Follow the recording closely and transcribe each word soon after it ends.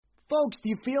Folks, do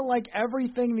you feel like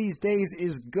everything these days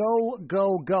is go,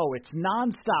 go, go? It's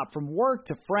nonstop from work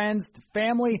to friends to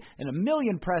family and a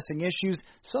million pressing issues.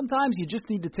 Sometimes you just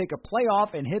need to take a play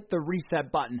off and hit the reset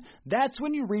button. That's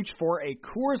when you reach for a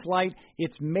Coors Light.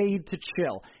 It's made to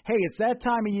chill. Hey, it's that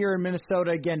time of year in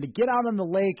Minnesota again to get out on the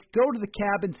lake, go to the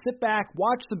cabin, sit back,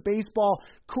 watch some baseball.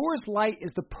 Coors Light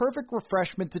is the perfect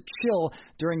refreshment to chill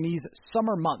during these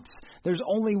summer months. There's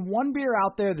only one beer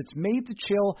out there that's made to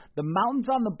chill. The mountains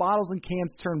on the bottles and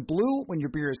cans turn blue when your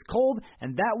beer is cold,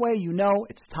 and that way you know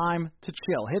it's time to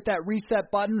chill. Hit that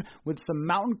reset button with some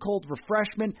mountain cold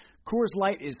refreshment. Coors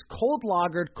Light is cold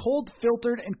lagered, cold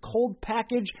filtered, and cold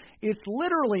packaged. It's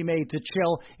literally made to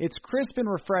chill. It's crisp and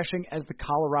refreshing as the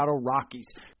Colorado Rockies.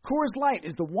 Coors Light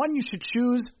is the one you should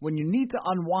choose when you need to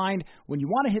unwind, when you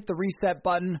want to hit the reset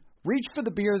button. Reach for the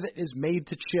beer that is made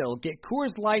to chill. Get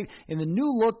Coors Light in the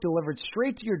new look delivered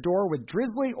straight to your door with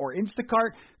Drizzly or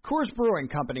Instacart. Coors Brewing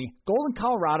Company, Golden,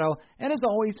 Colorado, and as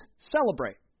always,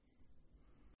 celebrate.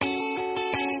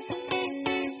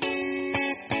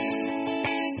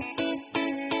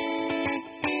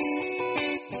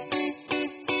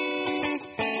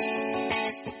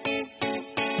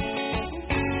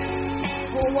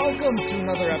 Welcome to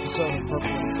another episode of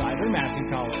Purple Insider. Matthew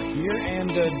Collar here, and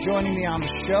joining me on the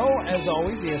show, as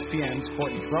always, ESPN's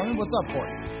Courtney Cronin. What's up,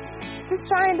 Courtney? Just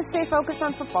trying to stay focused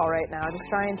on football right now. Just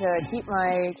trying to keep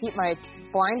my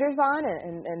blinders on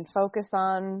and focus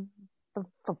on the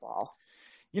football.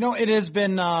 You know, it has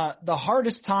been the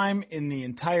hardest time in the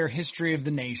entire history of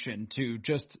the nation to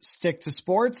just stick to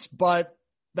sports, but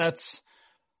that's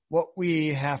what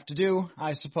we have to do,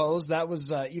 I suppose. That was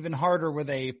even harder with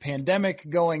a pandemic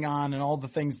going on and all the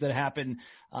things that happened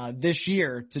this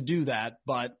year to do that.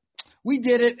 But we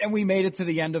did it, and we made it to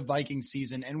the end of Viking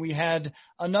season, and we had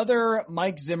another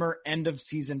Mike Zimmer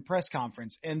end-of-season press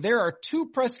conference. And there are two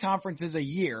press conferences a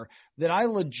year that I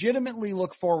legitimately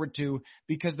look forward to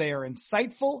because they are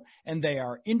insightful, and they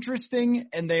are interesting,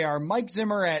 and they are Mike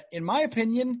Zimmer at, in my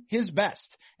opinion, his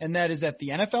best. And that is at the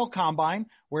NFL Combine,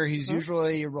 where he's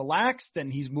usually relaxed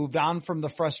and he's moved on from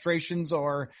the frustrations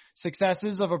or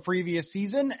successes of a previous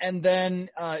season. And then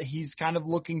he's kind of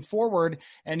looking forward,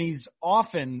 and he's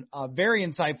often very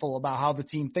insightful about how the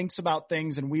team thinks about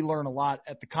things, and we learn a lot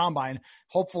at the Combine.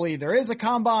 Hopefully there is a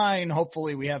Combine.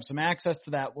 Hopefully we have some access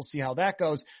to that. We'll see how that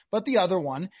goes. But the other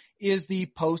one is the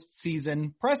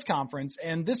postseason press conference.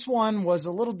 And this one was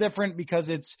a little different because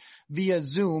it's via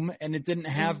Zoom and it didn't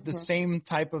have the same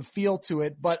type of feel to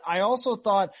it. But I also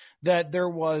thought that there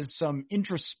was some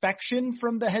introspection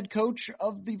from the head coach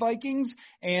of the Vikings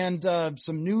and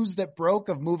some news that broke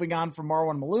of moving on from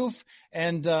Marwan Maalouf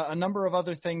and a number of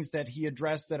other things that he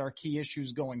addressed that are key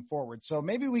issues going forward. So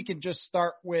maybe we can just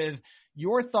start with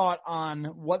your thought on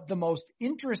what the most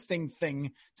interesting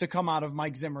thing to come out of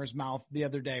Mike Zimmer's mouth the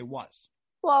other day was.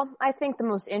 Well, I think the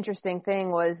most interesting thing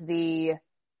was the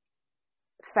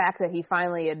fact that he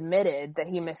finally admitted that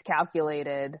he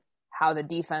miscalculated how the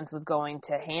defense was going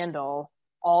to handle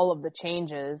all of the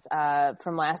changes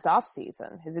from last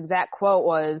offseason. His exact quote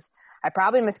was, "I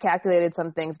probably miscalculated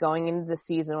some things going into the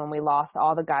season when we lost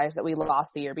all the guys that we lost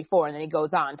the year before." And then he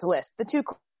goes on to list the two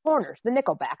corners, the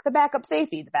nickelback, the backup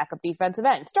safety, the backup defensive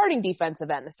end, starting defensive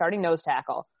end, the starting nose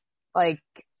tackle. Like,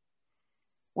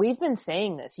 we've been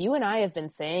saying this. You and I have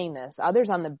been saying this. Others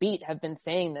on the beat have been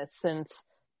saying this since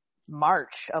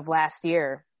March of last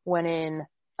year, when in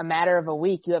a matter of a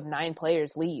week, you have 9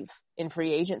 players leave in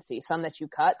free agency, some that you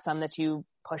cut, some that you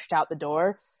pushed out the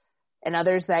door, and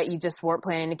others that you just weren't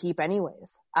planning to keep anyways.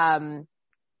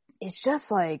 It's just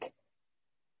like,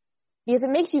 because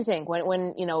it makes you think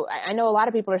when you know, I know a lot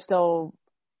of people are still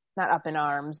not up in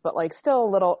arms, but like still a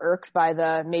little irked by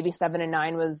the maybe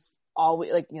 7-9 was all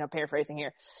we, like, you know, paraphrasing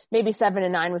here, maybe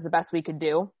 7-9 was the best we could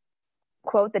do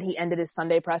quote that he ended his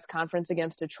Sunday press conference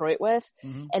against Detroit with.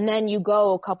 And then you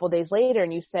go a couple days later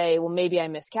and you say, well, maybe I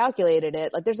miscalculated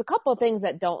it. Like, there's a couple of things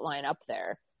that don't line up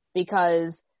there,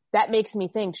 because that makes me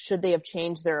think, should they have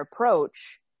changed their approach?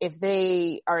 If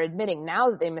they are admitting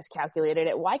now that they miscalculated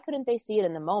it, why couldn't they see it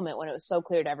in the moment when it was so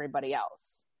clear to everybody else?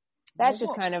 That's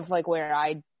just kind of like where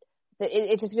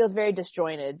it just feels very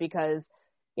disjointed, because,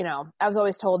 you know, I was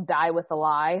always told die with the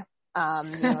lie. You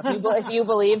know, if you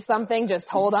believe something, just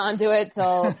hold on to it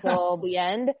till the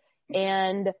end.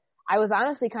 And I was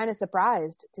honestly kind of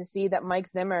surprised to see that Mike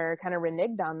Zimmer kind of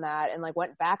reneged on that and like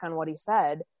went back on what he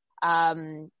said.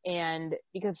 And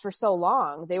because for so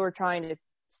long they were trying to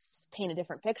paint a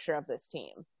different picture of this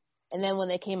team. And then when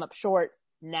they came up short,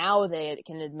 now they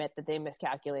can admit that they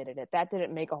miscalculated it. That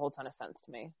didn't make a whole ton of sense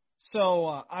to me.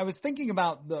 So I was thinking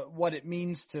about what it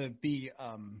means to be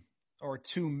or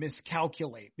to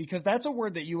miscalculate, because that's a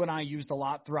word that you and I used a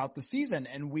lot throughout the season,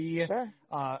 and we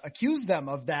accused them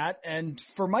of that. And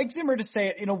for Mike Zimmer to say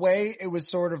it in a way, it was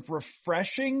sort of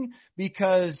refreshing,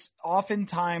 because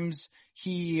oftentimes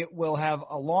he will have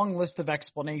a long list of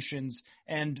explanations,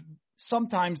 and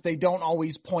sometimes they don't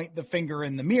always point the finger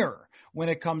in the mirror when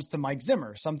it comes to Mike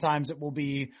Zimmer. Sometimes it will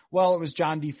be, well, it was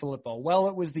John DeFilippo. Well,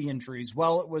 it was the injuries.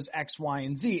 Well, it was X, Y,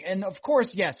 and Z. And of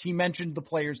course, yes, he mentioned the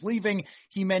players leaving.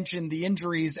 He mentioned the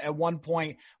injuries at one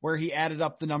point where he added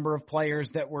up the number of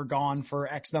players that were gone for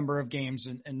X number of games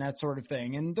and that sort of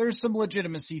thing. And there's some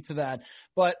legitimacy to that.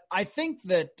 But I think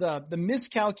that the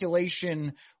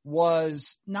miscalculation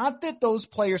was not that those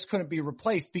players couldn't be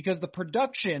replaced, because the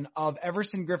production of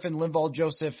Everson Griffin, Linval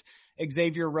Joseph,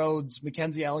 Xavier Rhodes,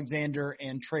 Mackenzie Alexander,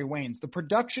 and Trey Waynes, the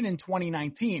production in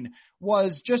 2019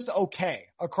 was just okay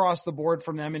across the board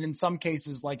from them, and in some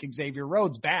cases, like Xavier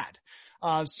Rhodes, bad.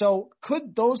 So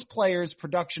could those players'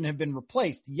 production have been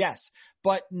replaced? Yes,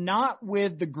 but not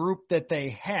with the group that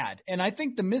they had. And I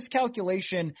think the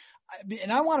miscalculation,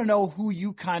 and I want to know who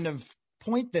you kind of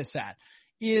point this at,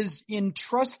 is in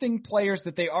trusting players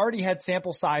that they already had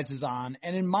sample sizes on,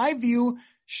 and in my view,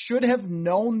 should have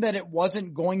known that it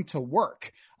wasn't going to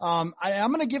work. I'm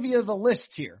going to give you the list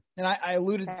here, and I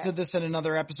alluded to this in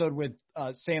another episode with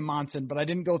Sam Monson, but I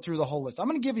didn't go through the whole list. I'm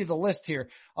going to give you the list here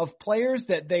of players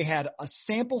that they had a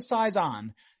sample size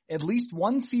on, at least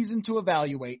one season to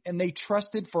evaluate, and they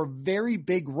trusted for very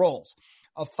big roles.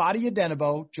 Fadi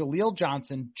Adenabo, Jaleel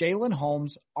Johnson, Jalen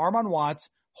Holmes, Armon Watts,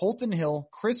 Holton Hill,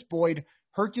 Chris Boyd,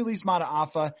 Hercules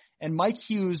Mataafa, and Mike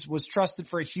Hughes was trusted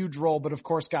for a huge role, but of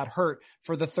course got hurt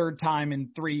for the third time in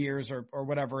 3 years or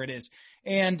whatever it is.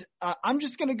 And I'm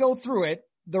just going to go through it,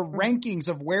 the rankings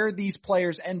of where these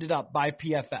players ended up by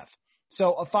PFF.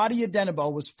 So Fadi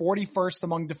Adenabo was 41st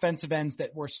among defensive ends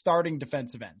that were starting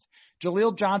defensive ends.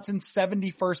 Jaleel Johnson,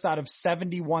 71st out of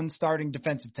 71 starting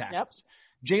defensive tackles.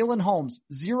 Yep. Jalen Holmes,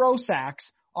 0 sacks,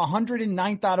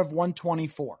 109th out of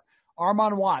 124.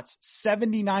 Armon Watts,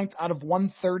 79th out of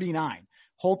 139.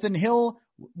 Holton Hill,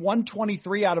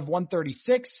 123 out of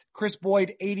 136. Chris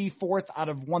Boyd, 84th out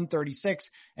of 136.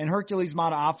 And Hercules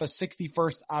Mataafa,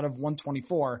 61st out of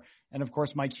 124. And, of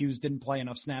course, Mike Hughes didn't play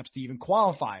enough snaps to even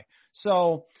qualify.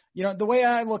 So, the way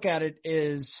I look at it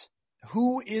is,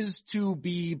 who is to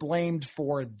be blamed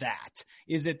for that?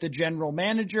 Is it the general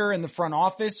manager and the front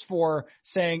office for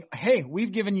saying, hey,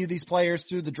 we've given you these players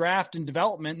through the draft and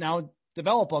development, now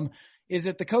develop them? Is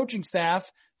it the coaching staff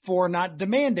for not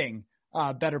demanding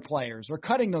better players or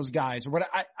cutting those guys? Or what?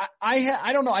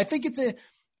 I don't know. I think it's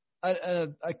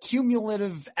a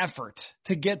cumulative effort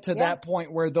to get to that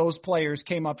point where those players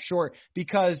came up short,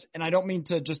 because, and I don't mean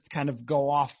to just kind of go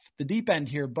off the deep end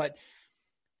here, but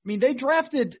I mean, they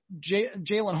drafted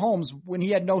Jalen Holmes when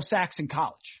he had no sacks in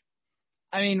college.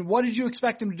 I mean, what did you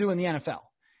expect him to do in the NFL?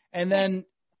 And then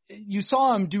you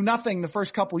saw him do nothing the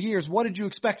first couple of years. What did you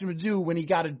expect him to do when he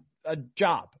got a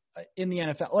job in the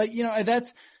NFL?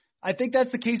 I think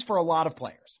that's the case for a lot of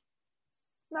players.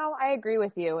 No, I agree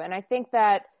with you. And I think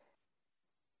that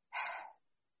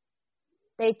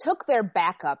they took their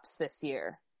backups this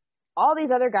year. All these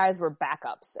other guys were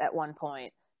backups at one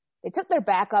point. They took their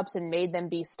backups and made them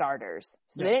be starters.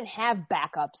 So they didn't have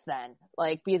backups then.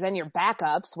 Because then your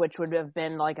backups, which would have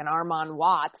been like an Armon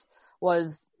Watts,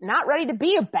 was not ready to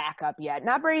be a backup yet,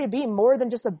 not ready to be more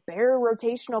than just a bare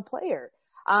rotational player.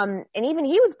 And even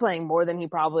he was playing more than he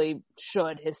probably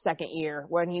should his second year,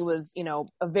 when he was,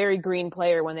 a very green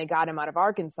player when they got him out of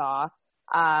Arkansas,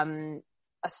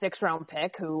 a 6th-round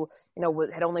pick who,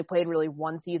 had only played really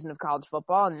one season of college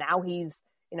football, and now he's,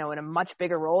 in a much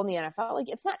bigger role in the NFL.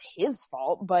 It's not his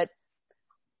fault, but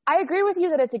I agree with you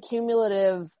that it's a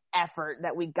cumulative effort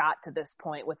that we got to this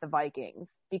point with the Vikings,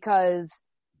 because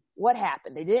what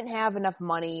happened? They didn't have enough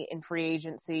money in free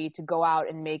agency to go out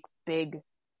and make big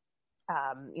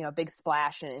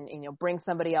splash and bring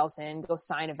somebody else in, go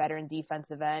sign a veteran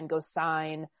defensive end, go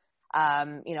sign, a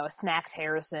Snacks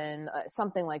Harrison,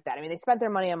 something like that. I mean, they spent their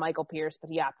money on Michael Pierce, but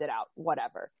he opted out,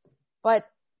 whatever. But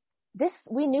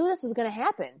we knew this was going to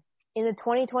happen in the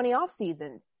 2020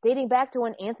 offseason, dating back to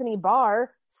when Anthony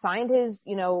Barr signed his,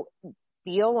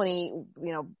 deal when he,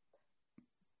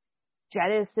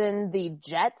 jettisoned the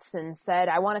Jets and said,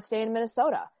 I want to stay in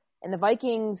Minnesota. And the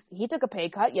Vikings, he took a pay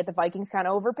cut, yet the Vikings kind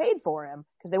of overpaid for him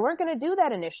because they weren't going to do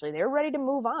that initially. They were ready to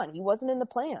move on. He wasn't in the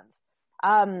plans.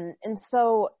 And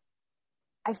so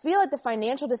I feel like the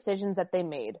financial decisions that they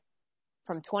made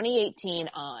from 2018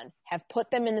 on have put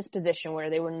them in this position where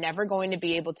they were never going to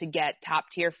be able to get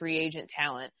top-tier free agent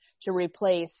talent to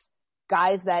replace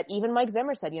guys that even Mike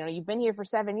Zimmer said, you've been here for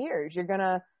 7 years. You're going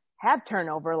to have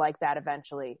turnover like that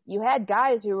eventually. You had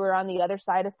guys who were on the other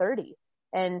side of 30.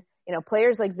 And,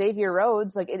 players like Xavier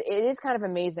Rhodes, like it is kind of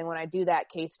amazing when I do that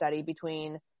case study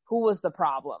between who was the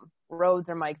problem, Rhodes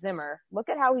or Mike Zimmer. Look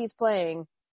at how he's playing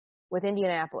with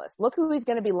Indianapolis. Look who he's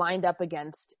going to be lined up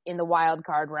against in the wild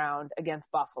card round against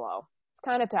Buffalo. It's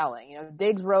kind of telling.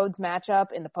 Diggs-Rhodes matchup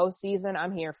in the postseason,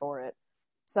 I'm here for it.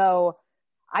 So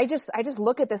I just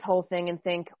look at this whole thing and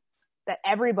think that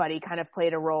everybody kind of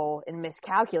played a role in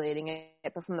miscalculating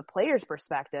it. But from the player's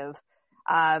perspective,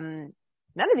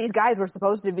 none of these guys were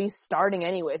supposed to be starting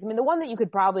anyways. I mean, the one that you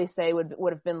could probably say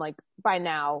would have been like by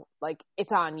now, like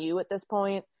it's on you at this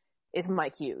point, is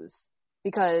Mike Hughes.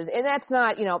 Because, and that's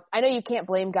not, I know you can't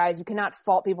blame guys. You cannot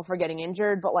fault people for getting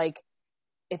injured, but like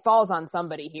it falls on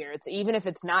somebody here. It's even if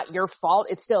it's not your fault,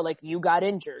 it's still like you got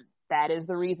injured. That is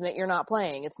the reason that you're not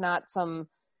playing. It's not some,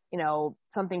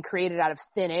 something created out of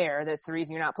thin air that's the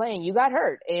reason you're not playing. You got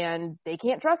hurt and they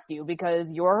can't trust you because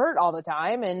you're hurt all the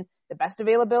time and the best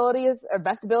ability is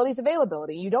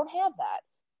availability. You don't have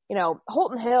that.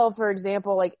 Holton Hill, for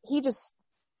example, like he just,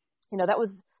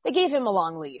 they gave him a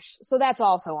long leash. So that's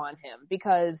also on him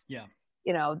because,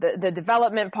 the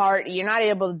development part, you're not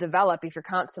able to develop if you're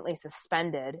constantly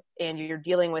suspended and you're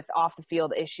dealing with off the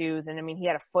field issues. And I mean, he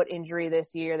had a foot injury this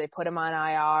year. They put him on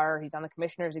IR. He's on the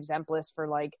commissioner's exempt list for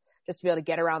like, just to be able to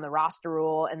get around the roster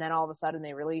rule. And then all of a sudden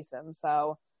they release him.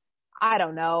 So I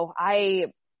don't know.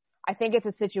 I think it's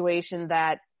a situation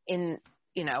that in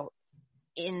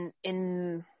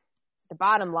the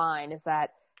bottom line is that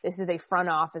this is a front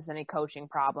office and a coaching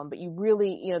problem, but you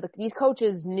really, these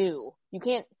coaches knew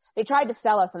they tried to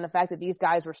sell us on the fact that these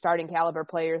guys were starting caliber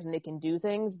players and they can do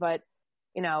things, but,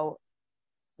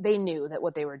 they knew that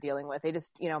what they were dealing with. They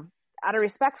just, out of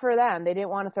respect for them, they didn't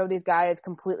want to throw these guys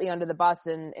completely under the bus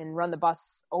and run the bus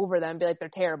over them, be like, they're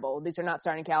terrible. These are not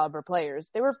starting caliber players.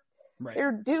 They were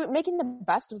making the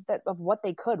best of what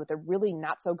they could with a really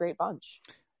not so great bunch.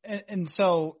 And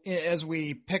so as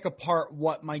we pick apart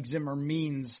what Mike Zimmer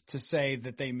means to say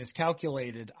that they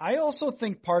miscalculated, I also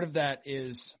think part of that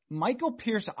is Michael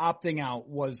Pierce opting out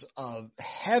was a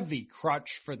heavy crutch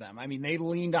for them. I mean, they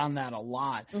leaned on that a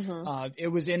lot. Mm-hmm. It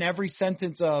was in every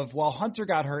sentence of, well, Hunter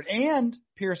got hurt and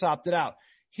Pierce opted out.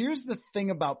 Here's the thing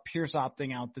about Pierce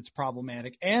opting out that's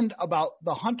problematic, and about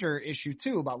the Hunter issue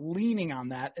too, about leaning on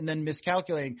that and then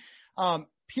miscalculating.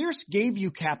 Pierce gave you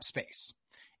cap space,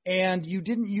 and you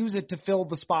didn't use it to fill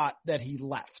the spot that he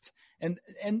left. And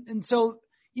so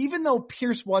even though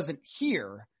Pierce wasn't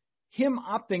here, him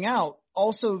opting out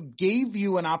also gave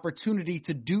you an opportunity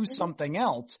to do something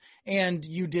else, and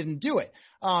you didn't do it.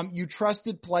 You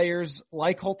trusted players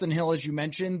like Holton Hill, as you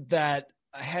mentioned, that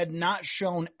had not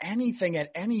shown anything at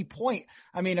any point.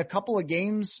 I mean, a couple of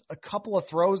games, a couple of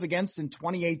throws against in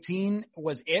 2018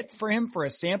 was it for him for a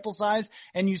sample size.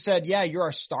 And you said, yeah, you're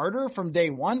a starter from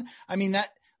day one. I mean, that,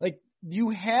 like,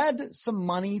 you had some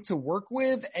money to work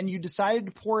with, and you decided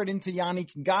to pour it into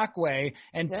Yannick Ngakoue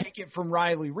and take it from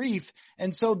Riley Reiff.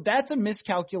 And so that's a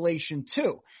miscalculation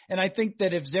too. And I think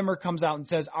that if Zimmer comes out and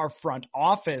says our front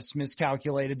office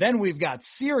miscalculated, then we've got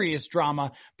serious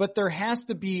drama. But there has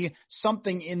to be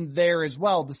something in there as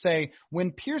well to say, when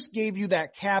Pierce gave you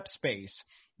that cap space,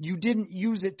 you didn't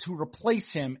use it to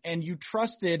replace him, and you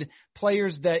trusted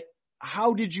players that,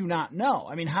 how did you not know?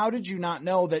 I mean, how did you not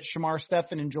know that Shamar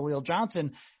Stephen and Jaleel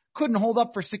Johnson couldn't hold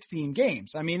up for 16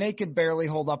 games? I mean, they could barely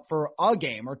hold up for a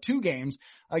game or two games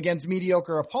against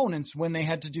mediocre opponents when they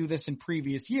had to do this in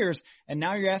previous years. And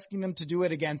now you're asking them to do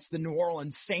it against the New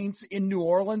Orleans Saints in New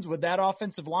Orleans with that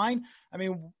offensive line. I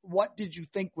mean, what did you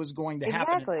think was going to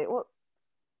happen? Exactly. Well,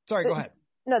 sorry, go ahead.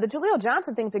 No, the Jaleel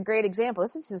Johnson thing's a great example.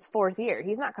 This is his fourth year.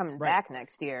 He's not coming back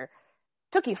next year.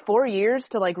 Took you 4 years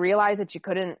to like realize that you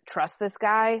couldn't trust this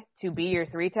guy to be your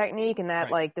three technique and that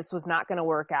like this was not going to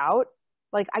work out.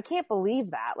 Like, I can't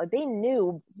believe that. Like, they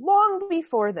knew long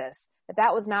before this that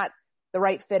that was not the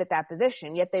right fit at that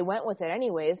position, yet they went with it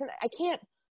anyways. And I can't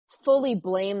fully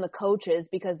blame the coaches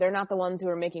because they're not the ones who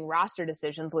are making roster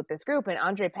decisions with this group. And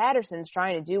Andre Patterson's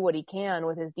trying to do what he can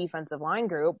with his defensive line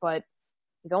group, but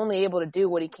he's only able to do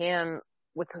what he can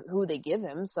with who they give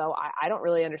him. So I don't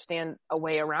really understand a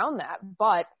way around that.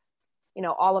 But, you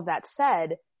know, all of that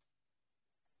said,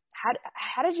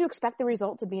 how did you expect the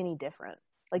result to be any different?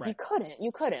 Like, you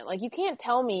couldn't. Like, you can't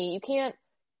tell me,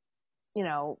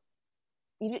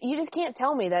 you just can't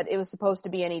tell me that it was supposed to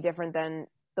be any different than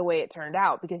the way it turned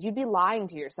out, because you'd be lying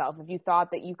to yourself if you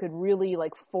thought that you could really,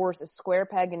 like, force a square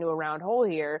peg into a round hole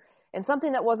here and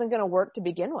something that wasn't going to work to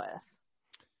begin with.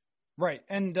 Right.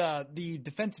 And the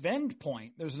defensive end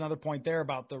point, there's another point there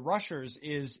about the rushers,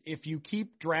 is if you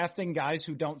keep drafting guys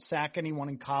who don't sack anyone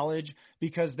in college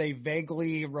because they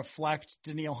vaguely reflect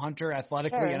Danielle Hunter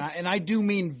athletically, Sure. and I do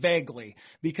mean vaguely,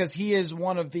 because he is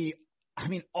one of the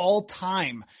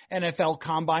all-time NFL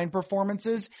combine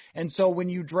performances. And so when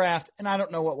you draft, and I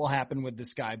don't know what will happen with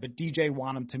this guy, but DJ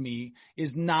Wanham to me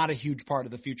is not a huge part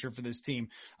of the future for this team.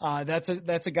 That's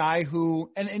a guy who,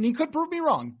 and he could prove me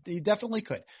wrong. He definitely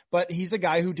could, but he's a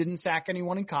guy who didn't sack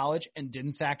anyone in college and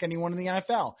didn't sack anyone in the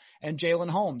NFL. And Jalen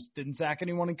Holmes didn't sack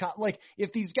anyone in college. Like,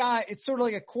 if these guys, it's sort of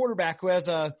like a quarterback who has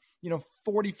a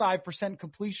 45%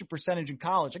 completion percentage in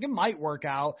college. Like, it might work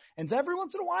out, and every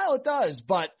once in a while it does.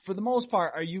 But for the most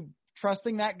part, are you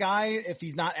trusting that guy if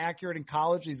he's not accurate in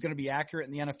college, he's going to be accurate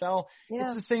in the NFL? Yeah.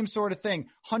 It's the same sort of thing.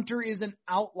 Hunter is an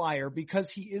outlier because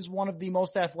he is one of the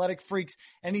most athletic freaks,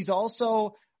 and he's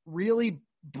also really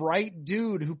bright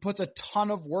dude who puts a ton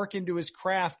of work into his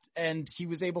craft, and he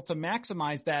was able to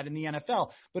maximize that in the NFL.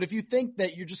 But if you think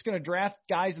that you're just going to draft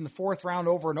guys in the fourth round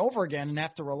over and over again and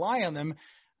have to rely on them,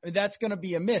 that's going to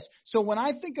be a miss. So when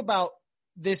I think about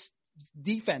this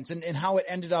defense and how it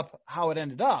ended up,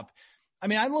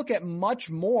 I look at much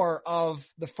more of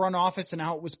the front office and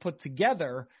how it was put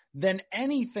together than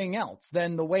anything else,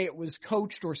 than the way it was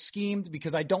coached or schemed,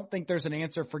 because I don't think there's an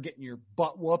answer for getting your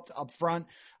butt whooped up front.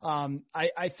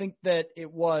 I think that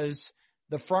it was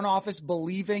the front office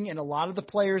believing in a lot of the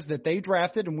players that they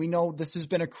drafted, and we know this has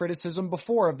been a criticism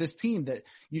before of this team, that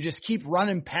you just keep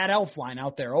running Pat Elflein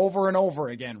out there over and over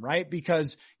again, right?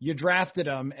 Because you drafted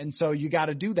him, and so you got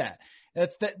to do that.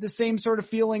 That's the same sort of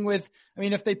feeling with,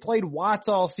 if they played Watts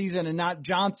all season and not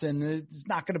Johnson, it's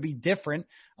not going to be different.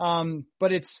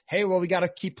 But it's, hey, well, we got to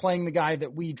keep playing the guy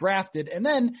that we drafted. And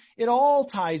then it all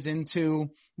ties into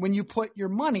when you put your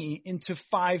money into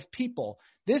 5 people.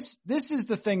 This is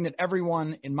the thing that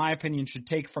everyone, in my opinion, should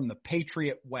take from the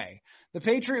Patriot way. The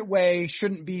Patriot way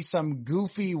shouldn't be some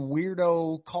goofy,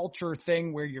 weirdo culture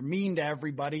thing where you're mean to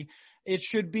everybody. It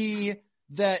should be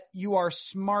that you are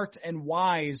smart and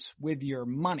wise with your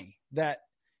money. That,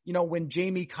 when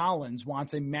Jamie Collins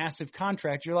wants a massive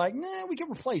contract, you're like, nah, we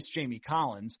can replace Jamie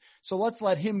Collins, so let's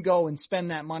let him go and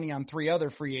spend that money on 3 other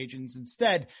free agents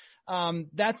instead.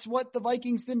 That's what the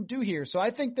Vikings didn't do here. So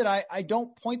I think that I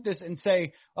don't point this and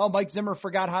say, oh, Mike Zimmer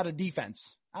forgot how to defense.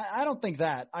 I don't think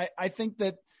that. I think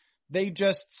that they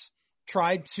just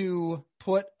tried to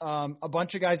put a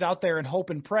bunch of guys out there and hope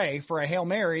and pray for a Hail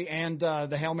Mary, and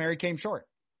the Hail Mary came short.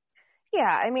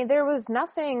 Yeah, there was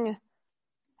nothing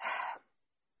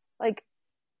like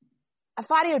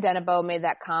Afadio Denebo made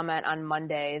that comment on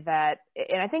Monday that,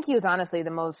 and I think he was honestly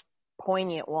the most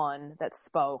poignant one that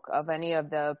spoke of any of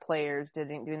the players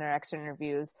doing their exit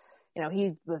interviews.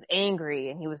 He was angry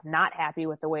and he was not happy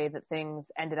with the way that things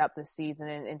ended up this season.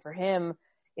 And for him,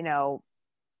 not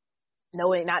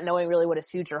knowing really what his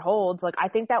future holds, like, I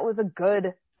think that was a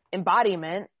good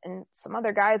embodiment. And some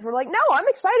other guys were like, no, I'm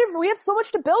excited. We have so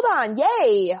much to build on.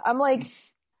 Yay. I'm like,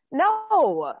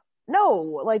 no,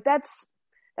 like that's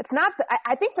not,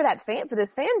 I think for this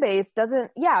fan base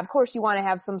doesn't, yeah, of course you want to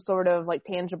have some sort of like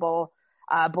tangible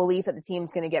belief that the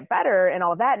team's going to get better and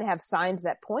all of that and have signs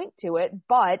that point to it.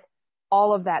 But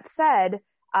all of that said,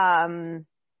 I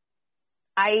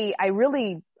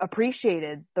really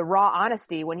appreciated the raw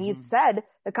honesty when he said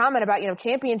the comment about,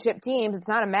 championship teams, it's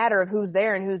not a matter of who's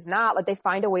there and who's not, like they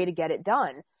find a way to get it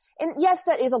done. And yes,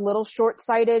 that is a little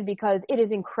short-sighted because it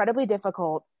is incredibly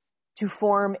difficult to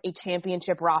form a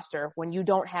championship roster when you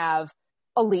don't have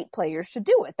elite players to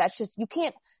do it. That's just, you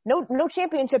can't, no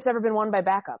championship's ever been won by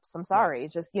backups. I'm sorry.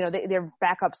 It's just, they're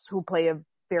backups who play a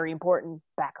very important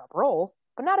backup role,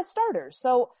 but not as starters.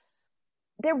 So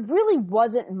there really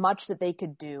wasn't much that they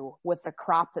could do with the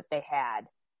crop that they had.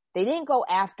 They didn't go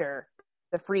after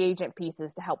the free agent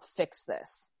pieces to help fix this.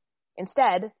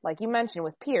 Instead, like you mentioned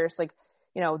with Pierce, like,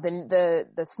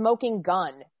 the smoking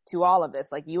gun to all of this,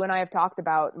 like you and I have talked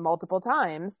about multiple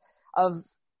times, of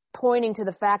pointing to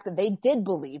the fact that they did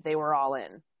believe they were all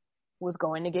in, was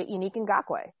going to get Yannick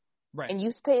Ngakoue. Right. And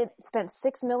you spent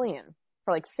 $6 million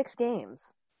for like 6 games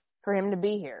for him to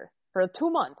be here for 2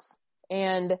 months.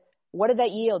 And what did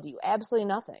that yield you? Absolutely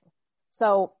nothing.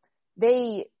 So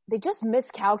they just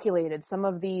miscalculated some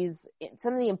of the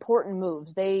important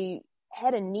moves. They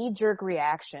had a knee-jerk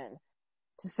reaction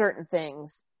to certain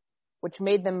things, which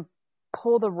made them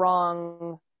pull the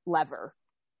wrong lever.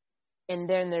 And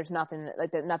then there's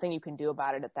nothing you can do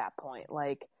about it at that point.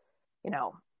 Like,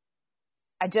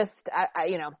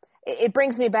 it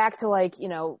brings me back to like,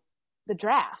 the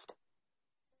draft.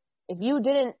 If you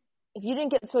didn't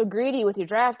get so greedy with your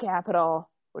draft capital,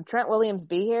 would Trent Williams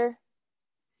be here?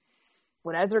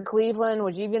 Would Ezra Cleveland,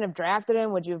 would you even have drafted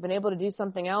him? Would you have been able to do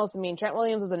something else? I mean, Trent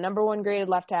Williams was the number 1 graded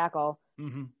left tackle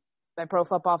by Pro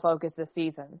Football Focus this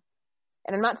season.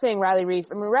 And I'm not saying Riley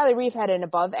Reiff. I mean, Riley Reiff had an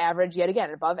above average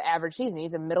season.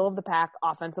 He's a middle of the pack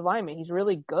offensive lineman. He's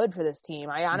really good for this team.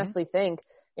 I honestly think,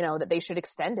 that they should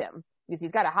extend him because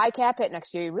he's got a high cap hit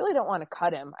next year. You really don't want to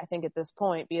cut him, I think, at this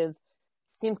point, because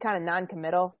it seems kind of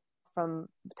non-committal from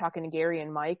talking to Gary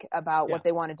and Mike about what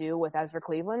they want to do with Ezra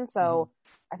Cleveland. So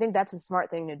I think that's a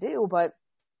smart thing to do, but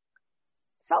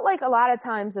felt like a lot of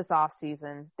times this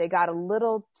offseason, they got a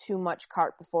little too much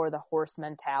cart before the horse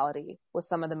mentality with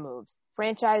some of the moves.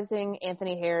 Franchising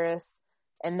Anthony Harris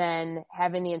and then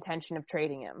having the intention of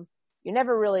trading him. You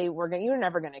were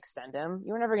never going to extend him.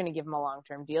 You were never going to give him a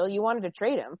long-term deal. You wanted to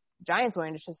trade him. Giants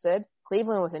weren't interested.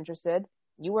 Cleveland was interested.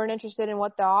 You weren't interested in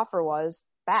what the offer was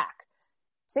back.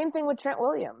 Same thing with Trent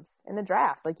Williams in the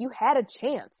draft. Like, you had a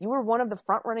chance. You were one of the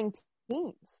front-running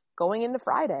teams going into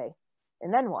Friday.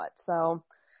 And then what? So,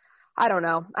 I don't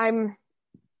know.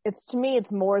 To me,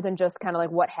 it's more than just kind of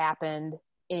like what happened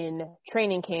in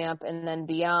training camp and then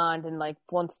beyond. And like,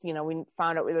 once, we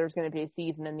found out there was going to be a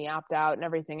season and the opt-out and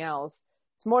everything else,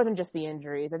 it's more than just the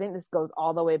injuries. I think this goes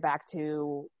all the way back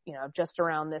to, just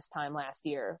around this time last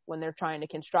year when they're trying to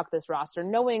construct this roster,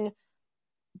 knowing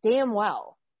damn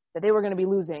well that they were going to be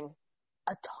losing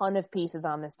a ton of pieces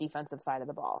on this defensive side of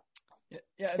the ball.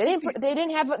 Yeah, they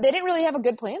didn't really have a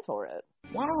good plan for it.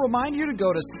 Want to remind you to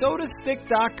go to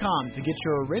sodastick.com to get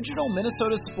your original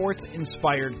Minnesota sports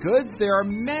inspired goods. There are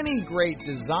many great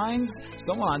designs.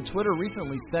 Someone on Twitter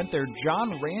recently sent their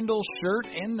John Randall shirt,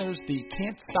 and there's the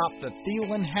Can't Stop the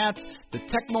Thielen hats, the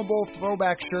Tecmo Bowl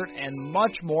throwback shirt, and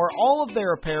much more. All of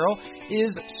their apparel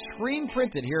is screen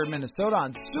printed here in Minnesota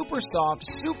on super soft,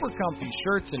 super comfy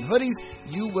shirts and hoodies.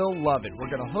 You will love it. We're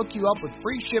going to hook you up with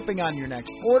free shipping on your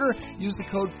next order. Use the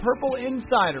code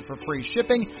PURPLEINSIDER for free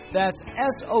shipping. That's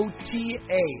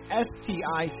SOTASTICK.com.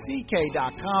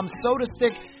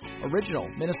 SodaStick, original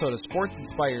Minnesota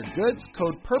sports-inspired goods.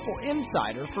 Code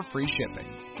PURPLEINSIDER for free shipping.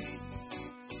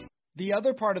 The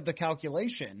other part of the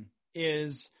calculation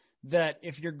is that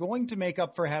if you're going to make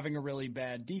up for having a really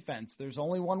bad defense, there's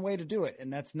only one way to do it,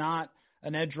 and that's not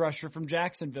an edge rusher from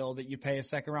Jacksonville that you pay a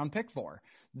second-round pick for.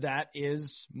 That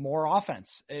is more offense.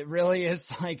 It really is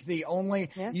like the only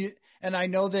and I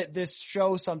know that this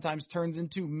show sometimes turns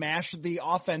into mash the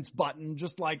offense button,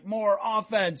 just like more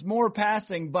offense, more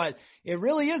passing, but it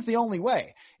really is the only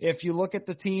way. If you look at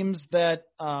the teams that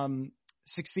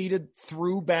succeeded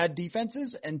through bad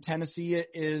defenses, and Tennessee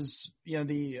is,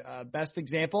 the best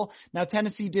example. Now,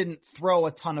 Tennessee didn't throw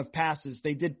a ton of passes.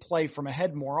 They did play from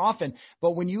ahead more often,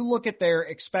 but when you look at their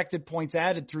expected points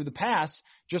added through the pass,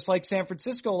 just like San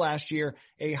Francisco last year,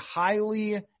 a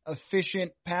highly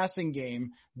efficient passing game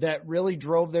that really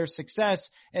drove their success.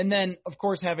 And then, of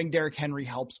course, having Derrick Henry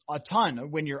helps a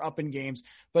ton when you're up in games.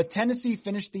 But Tennessee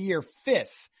finished the year 5th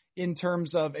in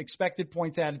terms of expected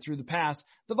points added through the pass.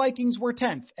 The Vikings were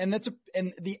 10th, and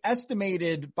and the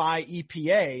estimated by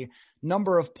EPA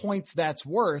number of points that's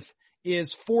worth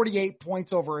is 48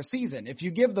 points over a season. If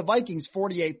you give the Vikings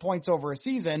 48 points over a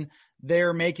season,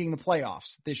 they're making the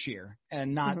playoffs this year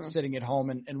and not sitting at home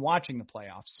and watching the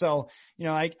playoffs. So,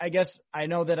 I guess I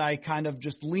know that I kind of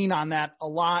just lean on that a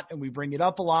lot and we bring it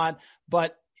up a lot,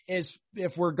 but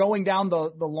if we're going down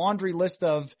the laundry list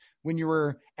of when you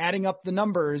were adding up the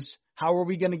numbers, how are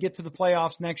we going to get to the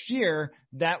playoffs next year?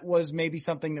 That was maybe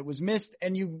something that was missed.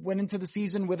 And you went into the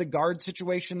season with a guard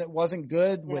situation that wasn't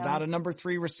good, without a number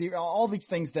 3 receiver, all these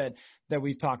things that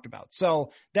we've talked about.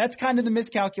 So that's kind of the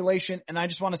miscalculation. And I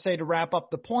just want to say, to wrap up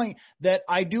the point, that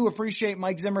I do appreciate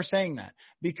Mike Zimmer saying that,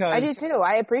 because I do too.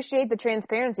 I appreciate the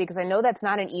transparency, because I know that's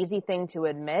not an easy thing to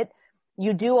admit.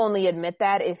 You do only admit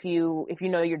that if you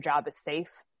know your job is safe.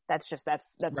 That's right.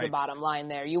 The bottom line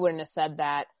there. You wouldn't have said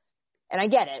that. And I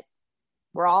get it.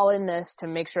 We're all in this to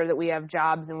make sure that we have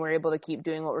jobs and we're able to keep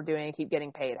doing what we're doing and keep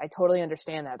getting paid. I totally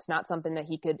understand that. It's not something that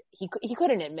he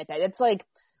couldn't admit that. It's like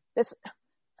this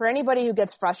for anybody who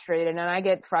gets frustrated, and I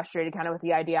get frustrated kind of with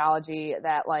the ideology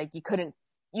that like you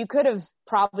could have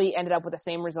probably ended up with the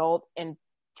same result and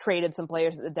traded some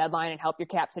players at the deadline and help your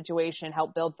cap situation,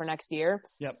 help build for next year.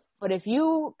 Yep. But if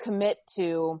you commit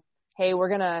to, hey,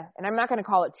 and I'm not going to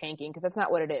call it tanking because that's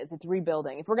not what it is. It's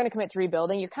rebuilding. If we're going to commit to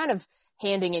rebuilding, you're kind of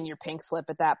handing in your pink slip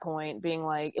at that point, being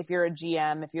like, if you're a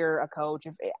GM, if you're a coach,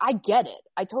 I get it.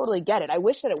 I totally get it. I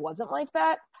wish that it wasn't like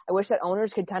that. I wish that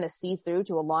owners could kind of see through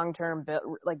to a long-term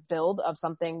build of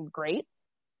something great,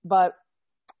 but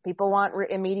people want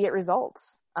immediate results.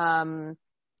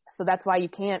 So that's why you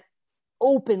can't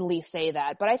openly say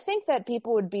that. But I think that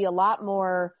people would be a lot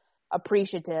more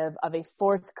appreciative of a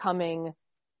forthcoming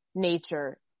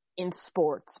nature in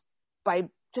sports by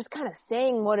just kind of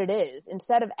saying what it is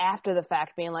instead of after the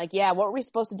fact being like, yeah, what were we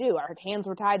supposed to do? Our hands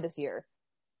were tied this year.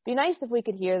 Be nice if we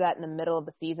could hear that in the middle of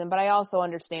the season, but I also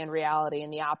understand reality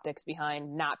and the optics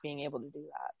behind not being able to do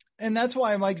that. And that's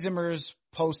why Mike Zimmer's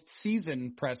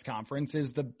post-season press conference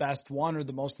is the best one or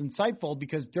the most insightful,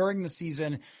 because during the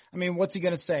season, I mean, what's he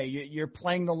going to say? You're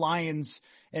playing the Lions,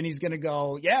 and he's going to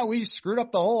go, yeah, we screwed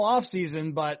up the whole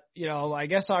offseason, but, I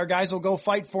guess our guys will go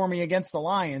fight for me against the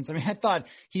Lions. I mean, I thought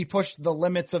he pushed the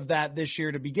limits of that this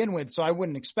year to begin with, so I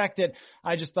wouldn't expect it.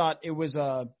 I just thought it was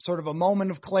a sort of a moment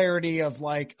of clarity of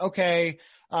like, okay,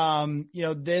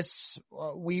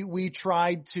 we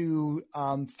tried to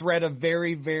thread a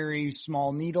very, very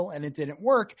small needle and it didn't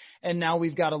work. And now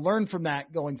we've got to learn from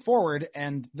that going forward.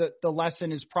 And the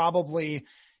lesson is probably,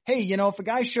 hey, if a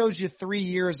guy shows you 3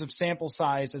 years of sample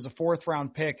size as a 4th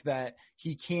round pick that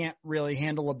he can't really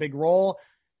handle a big role,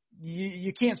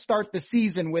 you can't start the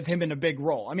season with him in a big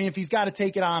role. I mean, if he's got to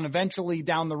take it on eventually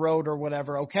down the road or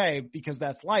whatever, okay, because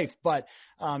that's life. But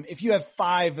if you have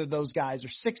 5 of those guys or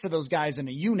 6 of those guys in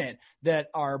a unit that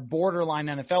are borderline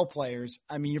NFL players,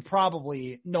 I mean, you're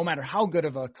probably, no matter how good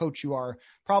of a coach you are,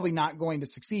 probably not going to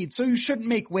succeed. So you shouldn't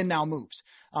make win now moves.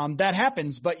 That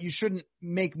happens, but you shouldn't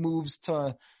make moves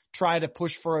to try to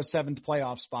push for a 7th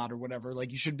playoff spot or whatever.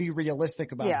 Like, you should be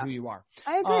realistic about who you are.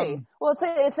 I agree. Well,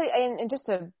 and just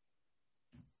to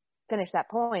finish that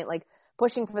point, like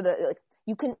pushing for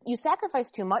you sacrifice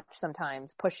too much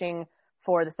sometimes pushing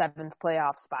for the 7th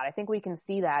playoff spot. I think we can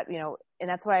see that, and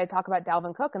that's why I talk about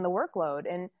Dalvin Cook and the workload.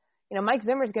 And, Mike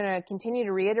Zimmer's going to continue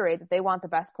to reiterate that they want the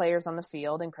best players on the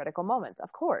field in critical moments,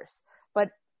 of course. But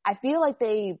I feel like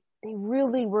they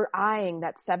really were eyeing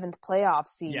that 7th playoff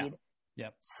seed. Yeah.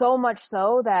 Yep. So much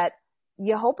so that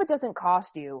you hope it doesn't cost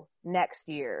you next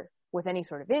year with any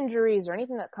sort of injuries or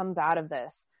anything that comes out of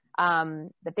this.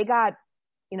 That they got,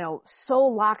 so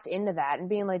locked into that and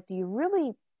being like,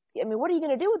 what are you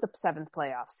going to do with the 7th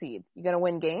playoff seed? You going to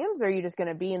win games, or are you just going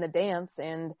to be in the dance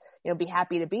and, be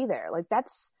happy to be there? Like,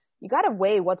 you got to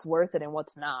weigh what's worth it and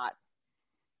what's not.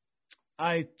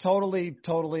 I totally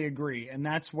agree. And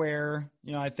that's where,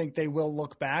 I think they will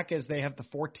look back as they have the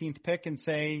 14th pick and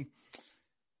say,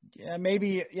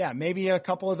 maybe a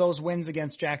couple of those wins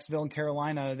against Jacksonville and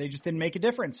Carolina, they just didn't make a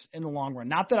difference in the long run.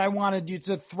 Not that I wanted you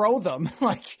to throw them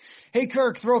like, hey,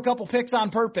 Kirk, throw a couple picks on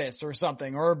purpose or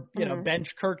something, or, bench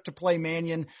Kirk to play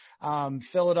Mannion.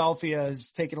 Philadelphia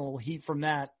has taken a little heat from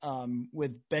that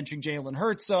with benching Jalen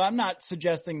Hurts. So I'm not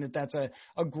suggesting that that's a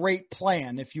great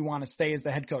plan if you want to stay as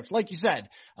the head coach. Like you said,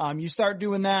 you start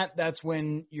doing that, that's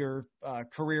when your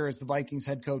career as the Vikings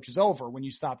head coach is over, when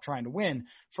you stop trying to win.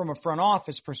 From a front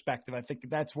office perspective, I think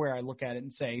that's where I look at it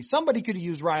and say, somebody could have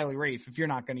used Riley Reiff if you're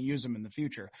not going to use him in the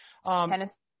future.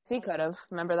 Tennessee could have.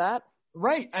 Remember that?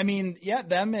 Right. I mean,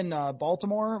 them in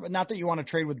Baltimore. Not that you want to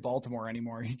trade with Baltimore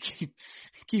anymore. You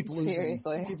keep losing.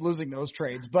 Seriously. Keep losing those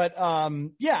trades. But I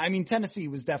mean, Tennessee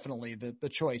was definitely the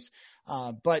choice.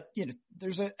 But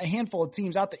there's a handful of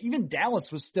teams out there. Even Dallas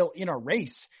was still in a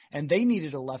race, and they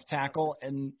needed a left tackle.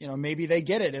 And maybe they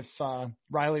get it if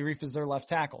Riley Reiff is their left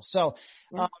tackle. So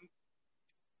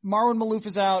Marwan Maalouf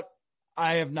is out.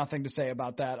 I have nothing to say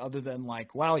about that other than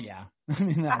like, well, yeah.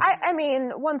 I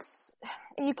mean, once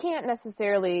you can't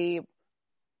necessarily,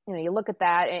 you look at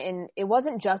that, and it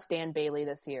wasn't just Dan Bailey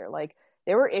this year. Like,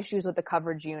 there were issues with the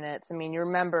coverage units. I mean, you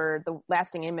remember the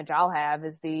lasting image I'll have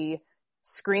is the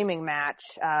screaming match,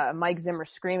 Mike Zimmer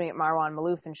screaming at Marwan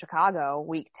Maalouf in Chicago,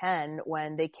 Week 10,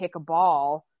 when they kick a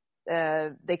ball.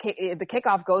 The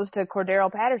kickoff goes to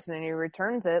Cordero Patterson, and he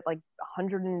returns it like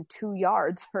 102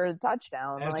 yards for a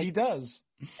touchdown. As he does.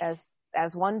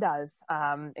 As one does,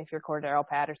 if you're Cordero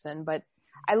Patterson. But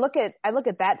I look at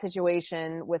that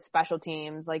situation with special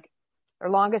teams. Like,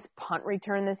 their longest punt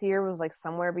return this year was like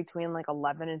somewhere between like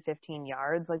 11 and 15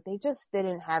 yards. Like, they just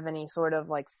didn't have any sort of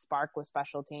like spark with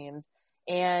special teams,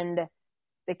 and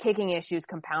the kicking issues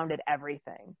compounded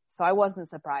everything. So I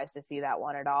wasn't surprised to see that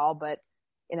one at all. But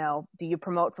do you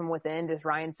promote from within? Does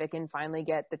Ryan Ficken finally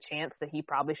get the chance that he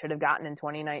probably should have gotten in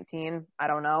 2019? I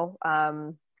don't know. I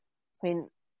mean,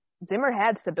 Zimmer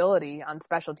had stability on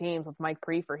special teams with Mike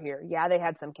Priefer here. Yeah, they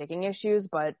had some kicking issues,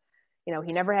 but,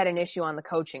 he never had an issue on the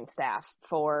coaching staff.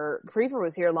 Priefer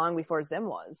was here long before Zim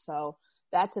was. So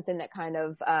that's the thing that kind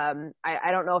of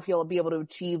I don't know if you'll be able to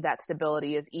achieve that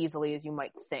stability as easily as you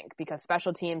might think, because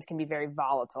special teams can be very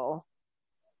volatile.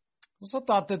 I also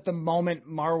thought that the moment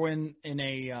Marwan in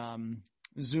a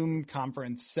Zoom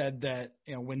conference said that,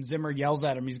 when Zimmer yells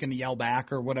at him, he's going to yell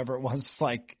back or whatever it was,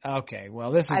 like, okay,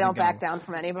 well, this is. I don't back down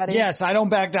from anybody. Yes, I don't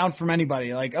back down from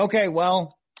anybody. Like, okay,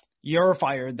 well, You're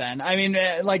fired then. I mean,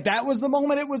 like that was the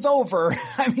moment it was over.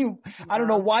 I mean, I don't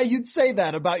know why you'd say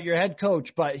that about your head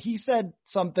coach, but he said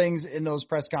some things in those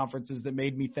press conferences that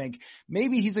made me think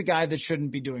maybe he's a guy that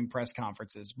shouldn't be doing press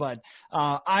conferences. But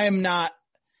I am not.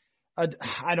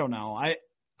 I don't know.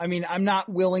 I mean, I'm not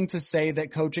willing to say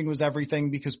that coaching was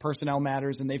everything because personnel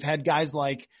matters, and they've had guys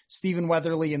like Stephen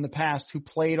Weatherly in the past who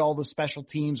played all the special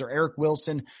teams, or Eric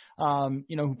Wilson,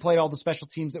 who played all the special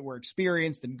teams that were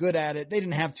experienced and good at it. They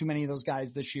didn't have too many of those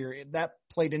guys this year. That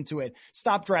played into it.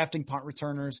 Stop drafting punt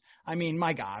returners. I mean,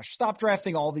 my gosh, stop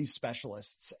drafting all these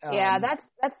specialists. Yeah, that's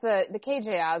the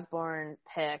KJ Osborne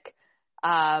pick.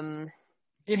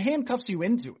 It handcuffs you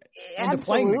into it. Absolutely.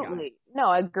 Playing the guy.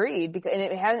 No, agreed. Because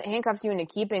it handcuffs you into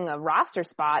keeping a roster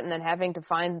spot and then having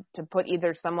to put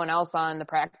either someone else on the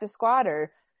practice squad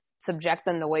or subject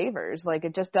them to waivers. Like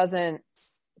it just doesn't.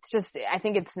 It's just. I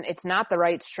think it's not the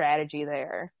right strategy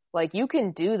there. Like you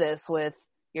can do this with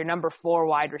your number 4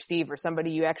 wide receiver,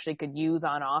 somebody you actually could use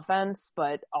on offense,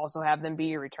 but also have them be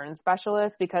your return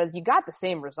specialist because you got the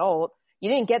same result.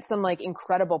 You didn't get some like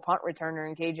incredible punt returner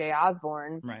in KJ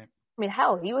Osborne. Right. I mean,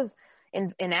 hell, he was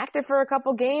inactive for a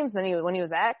couple games. Then when he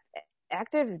was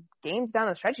active, games down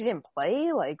the stretch, he didn't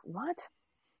play. Like, what?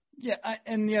 Yeah,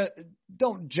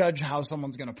 don't judge how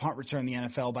someone's going to punt return in the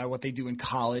NFL by what they do in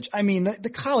college. I mean, the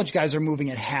college guys are moving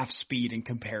at half speed in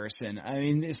comparison. I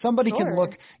mean, if somebody can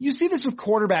look – you see this with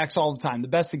quarterbacks all the time. The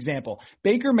best example,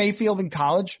 Baker Mayfield in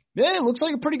college, looks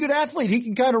like a pretty good athlete. He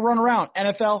can kind of run around.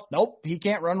 NFL, nope, he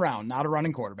can't run around. Not a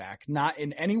running quarterback. Not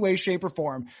in any way, shape, or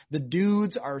form. The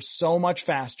dudes are so much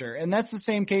faster. And that's the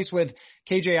same case with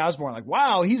KJ Osborne. Like,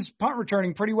 wow, he's punt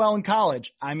returning pretty well in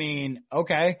college. I mean,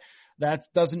 okay. That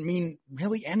doesn't mean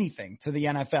really anything to the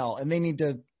NFL, and they need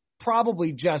to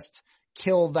probably just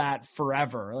kill that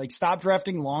forever. Like, stop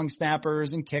drafting long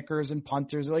snappers and kickers and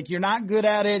punters. Like, you're not good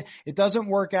at it. It doesn't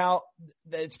work out.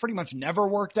 It's pretty much never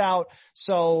worked out.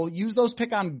 So use those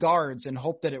pick on guards and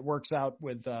hope that it works out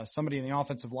with somebody in the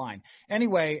offensive line.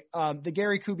 Anyway, the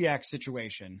Gary Kubiak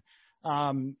situation.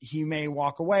 He may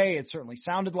walk away. It certainly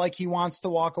sounded like he wants to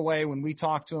walk away when we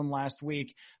talked to him last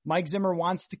week. Mike Zimmer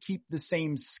wants to keep the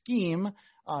same scheme.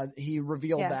 He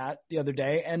revealed that the other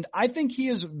day, and I think he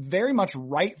is very much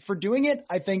right for doing it.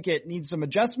 I think it needs some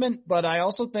adjustment, but I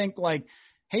also think, like,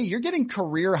 hey, you're getting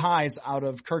career highs out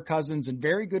of Kirk Cousins and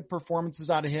very good performances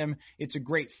out of him. It's a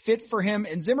great fit for him.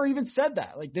 And Zimmer even said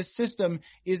that. Like, this system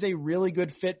is a really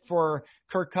good fit for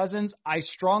Kirk Cousins. I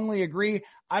strongly agree.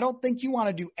 I don't think you want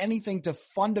to do anything to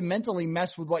fundamentally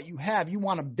mess with what you have. You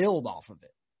want to build off of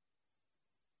it.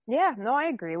 Yeah, no, I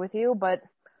agree with you. But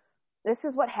this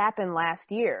is what happened last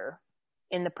year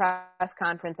in the press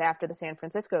conference after the San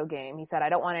Francisco game. He said, I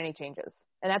don't want any changes.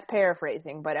 And that's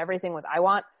paraphrasing, but everything was, I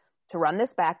want to run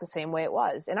this back the same way it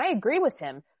was. And I agree with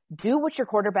him. Do what your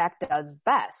quarterback does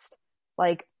best.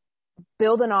 Like,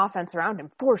 build an offense around him.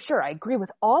 For sure. I agree with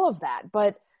all of that.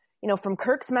 But, from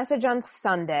Kirk's message on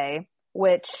Sunday,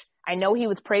 which I know he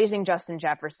was praising Justin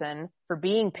Jefferson for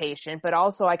being patient, but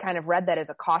also I kind of read that as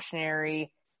a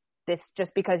cautionary, this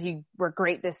just because you were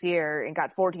great this year and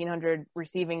got 1,400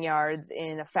 receiving yards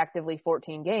in effectively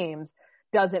 14 games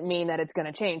doesn't mean that it's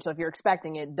going to change. So if you're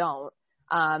expecting it, don't.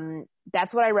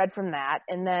 That's what I read from that.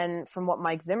 And then from what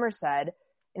Mike Zimmer said,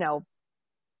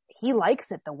 he likes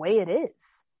it the way it is.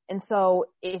 And so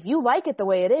if you like it the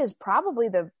way it is, probably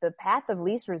the path of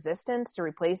least resistance to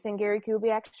replacing Gary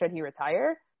Kubiak, should he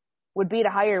retire, would be to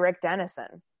hire Rick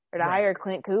Dennison or to hire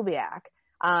Clint Kubiak.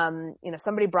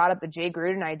 Somebody brought up the Jay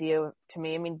Gruden idea to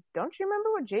me. I mean, don't you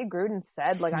remember what Jay Gruden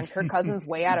said, like on Kirk Cousins'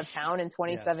 way out of town in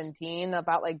 2017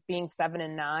 about like being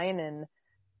 7-9 and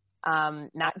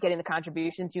not getting the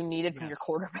contributions you needed from your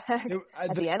quarterback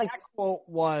at the end. Quote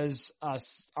was,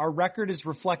 our record is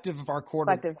reflective of our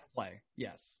quarterback play.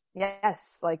 Yes. Yes.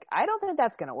 Like, I don't think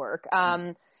that's going to work.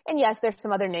 And yes, there's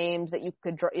some other names that you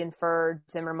could infer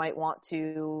Zimmer might want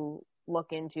to look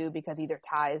into because either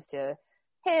ties to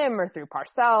him or through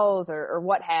Parcells or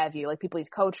what have you, like people he's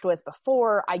coached with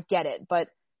before. I get it, but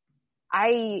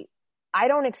I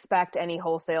don't expect any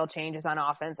wholesale changes on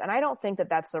offense, and I don't think that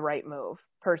that's the right move.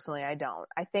 Personally, I don't.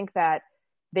 I think that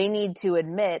they need to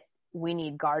admit we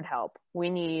need guard help. We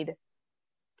need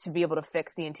to be able to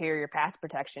fix the interior pass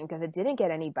protection because it didn't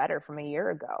get any better from a year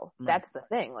ago. Right. That's the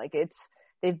thing. Like,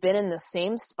 they've been in the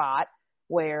same spot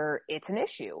where it's an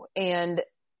issue, and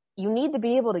you need to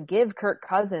be able to give Kirk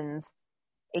Cousins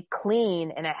a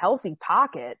clean and a healthy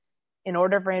pocket in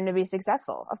order for him to be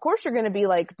successful. Of course, you're going to be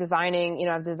like designing,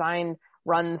 I've designed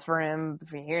runs for him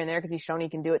here and there because he's shown he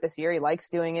can do it this year. He likes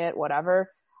doing it, whatever.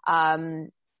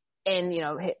 and,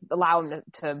 allow him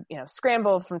to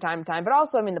scramble from time to time. But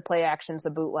also, the play actions, the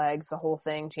bootlegs, the whole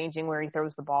thing, changing where he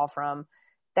throws the ball from,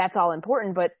 that's all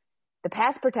important. But the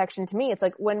pass protection, to me, it's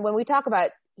like when we talk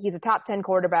about he's a top 10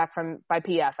 quarterback by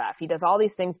PFF. He does all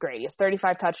these things great. He has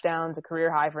 35 touchdowns, a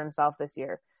career high for himself this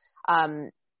year.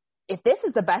 If this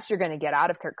is the best you're going to get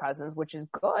out of Kirk Cousins, which is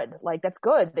good, that's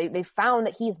good. They found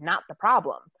that he's not the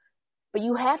problem. But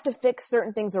you have to fix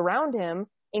certain things around him,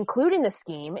 including the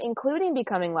scheme, including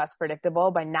becoming less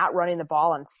predictable by not running the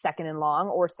ball on 2nd and long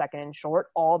or 2nd and short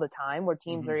all the time, where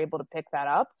teams are able to pick that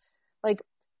up.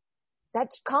 That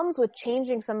comes with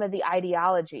changing some of the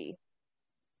ideology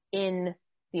in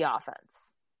the offense.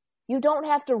 You don't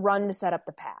have to run to set up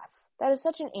the pass. That is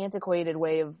such an antiquated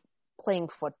way of playing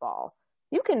football.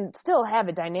 You can still have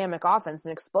a dynamic offense,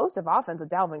 an explosive offense with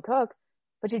Dalvin Cook,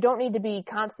 but you don't need to be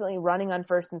constantly running on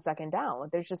 1st and 2nd down.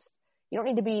 You don't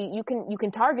need to be, you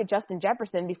can target Justin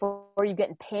Jefferson before you get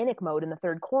in panic mode in the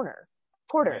 3rd quarter.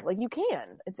 Right. You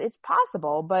can. It's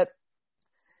possible, but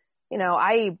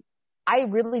I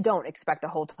really don't expect a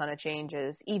whole ton of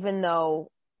changes, even though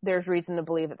there's reason to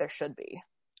believe that there should be.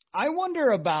 I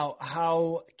wonder about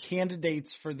how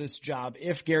candidates for this job,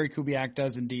 if Gary Kubiak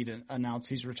does indeed announce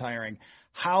he's retiring,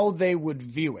 how they would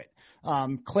view it.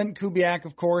 Clint Kubiak,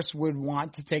 of course, would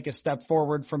want to take a step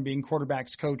forward from being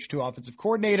quarterback's coach to offensive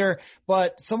coordinator,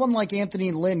 but someone like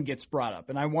Anthony Lynn gets brought up,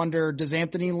 and I wonder, does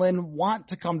Anthony Lynn want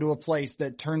to come to a place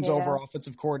that turns over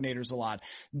offensive coordinators a lot?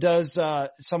 Does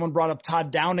someone brought up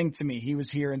Todd Downing to me? He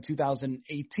was here in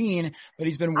 2018, but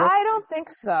he's been working. I don't think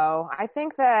so. I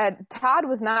think that Todd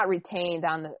was not retained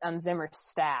on Zimmer's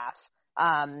staff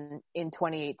in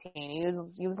 2018.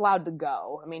 He was allowed to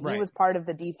go. Right. He was part of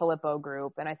the DiFilippo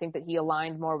group, and I think that he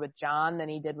aligned more with John than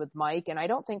he did with Mike, and I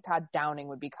don't think Todd Downing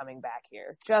would be coming back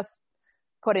here. Just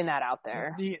putting that out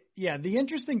there. The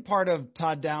interesting part of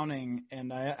Todd Downing,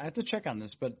 and I have to check on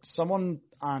this, but someone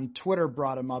on Twitter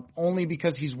brought him up only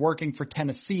because he's working for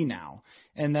Tennessee now.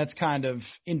 And that's kind of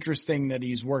interesting that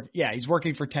he's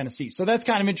working for Tennessee. So that's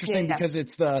kind of interesting because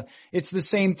it's the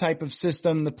same type of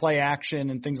system, the play action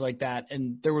and things like that,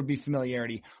 and there would be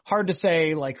familiarity. Hard to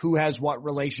say who has what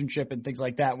relationship and things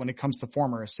like that when it comes to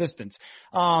former assistants.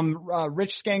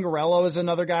 Rich Scangarello is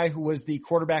another guy who was the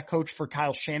quarterback coach for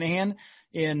Kyle Shanahan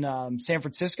in San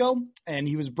Francisco, and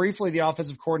he was briefly the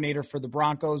offensive coordinator for the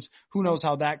Broncos. Who knows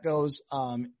how that goes?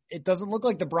 It doesn't look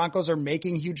like the Broncos are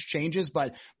making huge changes,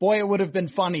 but boy, it would have been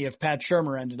funny if Pat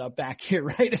Shurmur ended up back here,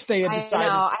 right? If they had decided. I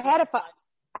know.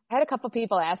 I had a couple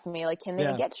people ask me, can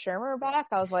they get Shurmur back?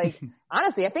 I was like,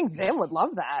 honestly, I think Zim would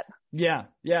love that. Yeah.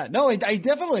 No, I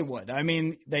definitely would.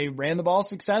 They ran the ball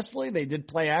successfully. They did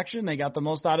play action. They got the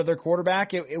most out of their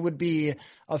quarterback. It would be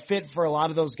a fit for a lot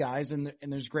of those guys, and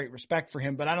there's great respect for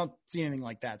him, but I don't see anything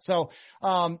like that. So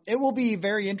it will be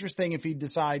very interesting if he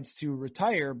decides to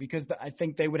retire, because I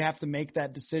think they would have to make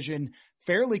that decision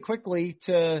fairly quickly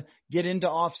to get into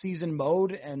off-season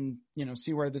mode and,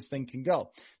 see where this thing can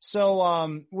go.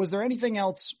 So was there anything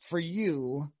else for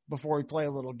you before we play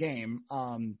a little game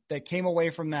that came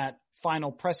away from that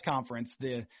final press conference,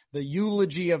 the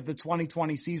eulogy of the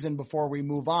 2020 season before we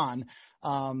move on?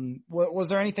 Was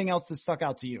there anything else that stuck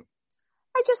out to you?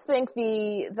 I just think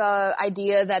the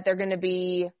idea that they're going to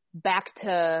be back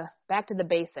to the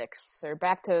basics, or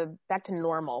back to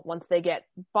normal once they get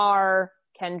Barr,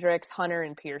 Kendricks, Hunter,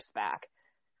 and Pierce back.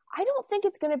 I don't think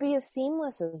it's going to be as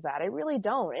seamless as that. I really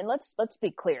don't. And let's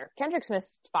be clear. Kendricks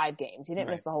missed 5 games. He didn't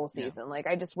miss the whole season. Yeah.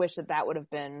 I just wish that would have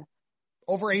been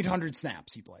over 800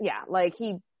 snaps he played. Yeah,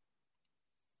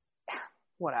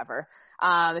 whatever.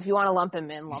 If you want to lump him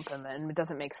in. It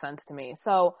doesn't make sense to me.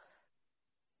 So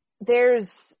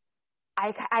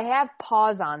I have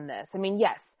pause on this.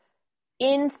 Yes,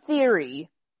 in theory,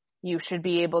 you should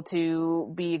be able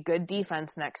to be a good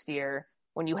defense next year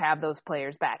when you have those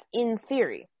players back. In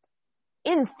theory,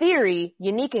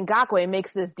 Yannick Ngakoue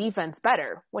makes this defense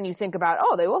better when you think about,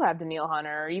 they will have Danielle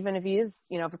Hunter, or even if he is,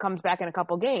 if it comes back in a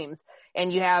couple games,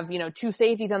 and you have, 2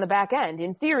 safeties on the back end.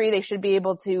 In theory, they should be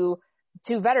able to,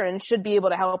 2 veterans should be able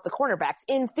to help the cornerbacks.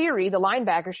 In theory, the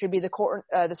linebackers should be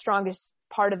the strongest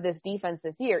part of this defense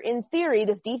this year. In theory,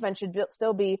 this defense should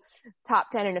still be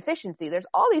top 10 in efficiency. There's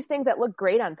all these things that look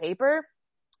great on paper,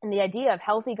 and the idea of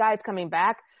healthy guys coming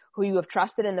back who you have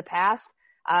trusted in the past,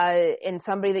 and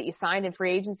somebody that you signed in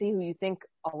free agency who you think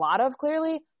a lot of,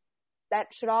 clearly, that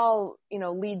should all,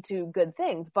 lead to good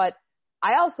things. But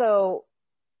I also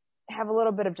have a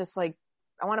little bit of just I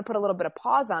want to put a little bit of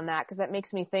pause on that, because that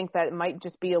makes me think that it might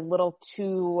just be a little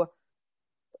too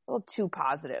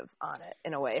positive on it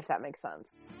in a way, if that makes sense.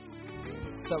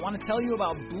 I want to tell you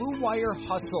about Blue Wire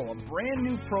Hustle, a brand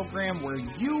new program where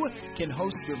you can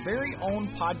host your very own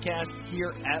podcast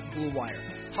here at Blue Wire.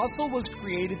 Hustle was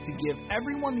created to give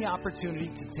everyone the opportunity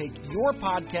to take your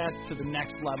podcast to the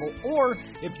next level, or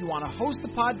if you want to host a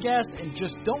podcast and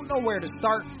just don't know where to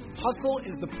start, Hustle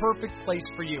is the perfect place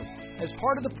for you. As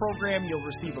part of the program, you'll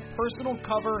receive personal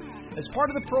cover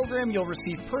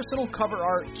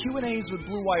art, Q&As with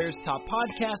Blue Wire's top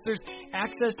podcasters,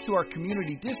 access to our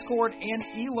community Discord, and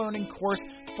e-learning course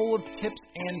full of tips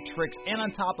and tricks. And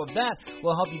on top of that,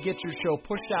 we'll help you get your show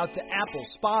pushed out to Apple,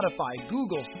 Spotify,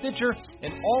 Google, Stitcher,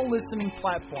 and all listening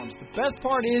platforms. The best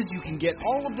part is you can get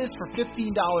all of this for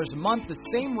 $15 a month, the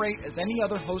same rate as any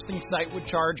other hosting site would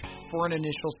charge for an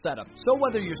initial setup. So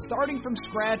whether you're starting from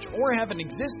scratch or have an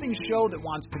existing show that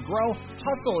wants to grow,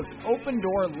 Hustle is an open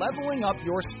door leveling up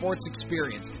your sports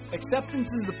experience. Acceptance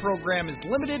into the program is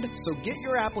limited, so get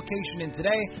your application in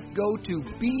today. Go to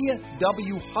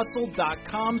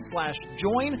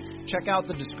bwhustle.com/join. Check out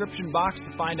the description box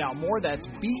to find out more. That's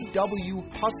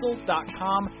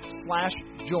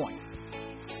bwhustle.com/join.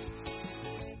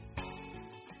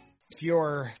 If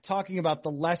you're talking about the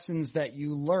lessons that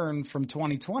you learned from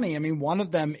 2020, I mean, one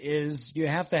of them is you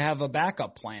have to have a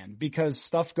backup plan because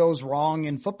stuff goes wrong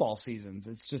in football seasons.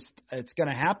 It's going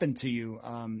to happen to you.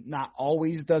 Not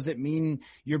always does it mean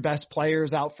your best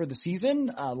player's out for the season,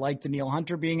 like Danielle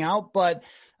Hunter being out, but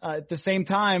at the same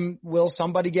time, will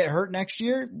somebody get hurt next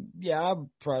year? Yeah, I'd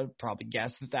probably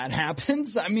guess that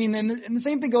happens. I mean, and the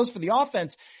same thing goes for the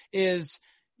offense is,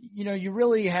 you know, you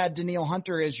really had Danielle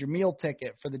Hunter as your meal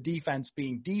ticket for the defense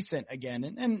being decent again.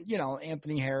 And you know,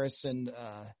 Anthony Harris and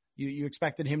you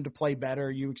expected him to play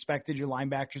better. You expected your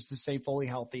linebackers to stay fully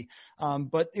healthy.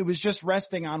 But it was just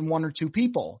resting on one or two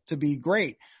people to be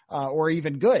great or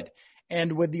even good.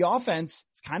 And with the offense,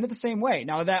 it's kind of the same way.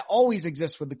 Now, that always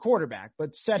exists with the quarterback,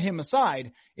 but set him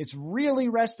aside, it's really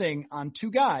resting on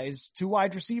two guys, two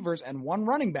wide receivers, and one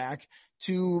running back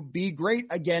to be great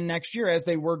again next year as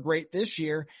they were great this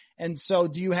year. And so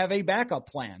do you have a backup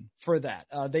plan for that?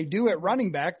 They do at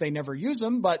running back. They never use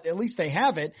them, but at least they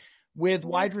have it. With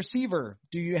wide receiver,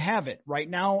 do you have it? Right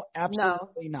now,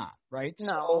 absolutely not, right?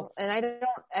 No, so, and I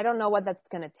don't know what that's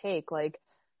going to take. Like,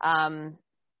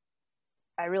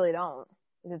 I really don't.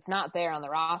 It's not there on the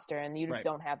roster, and you just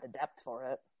don't have the depth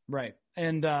for it. Right.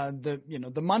 And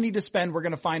the money to spend, we're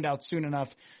going to find out soon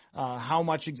enough how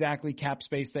much exactly cap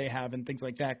space they have and things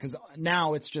like that, because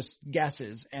now it's just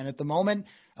guesses. And at the moment,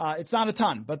 it's not a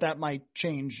ton, but that might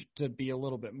change to be a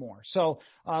little bit more. So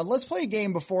let's play a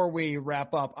game before we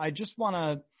wrap up. I just want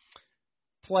to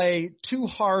play Too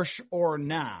Harsh or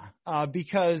Nah,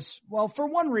 because, well, for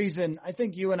one reason, I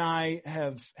think you and I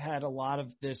have had a lot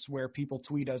of this where people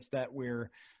tweet us that we're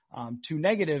too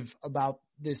negative about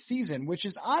this season, which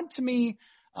is odd to me.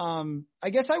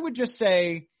 I guess I would just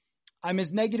say I'm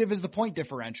as negative as the point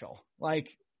differential.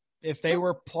 Like, if they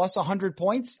were plus 100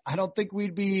 points, I don't think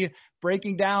we'd be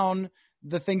breaking down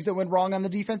the things that went wrong on the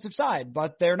defensive side,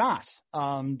 but they're not.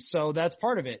 So that's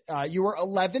part of it. You were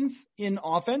 11th in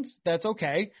offense. That's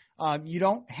okay. You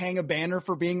don't hang a banner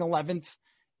for being 11th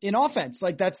in offense.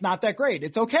 Like, that's not that great.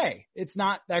 It's okay. It's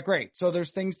not that great. So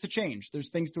there's things to change.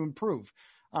 There's things to improve.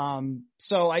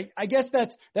 So I guess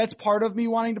that's part of me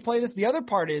wanting to play this. The other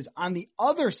part is on the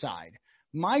other side,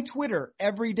 my Twitter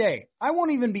every day. I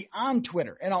won't even be on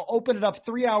Twitter, and I'll open it up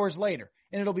 3 hours later,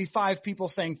 and it'll be 5 people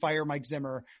saying fire Mike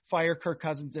Zimmer, fire Kirk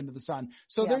Cousins into the sun.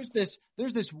 So there's this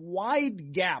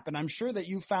wide gap, and I'm sure that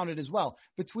you found it as well,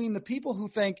 between the people who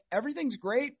think everything's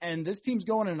great and this team's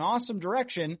going in an awesome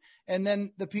direction, and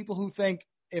then the people who think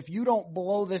if you don't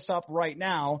blow this up right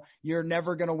now, you're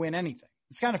never going to win anything.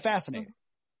 It's kind of fascinating.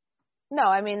 No,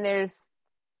 I mean,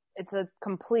 it's a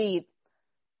complete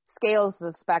scales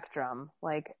the spectrum,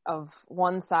 like, of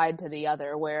one side to the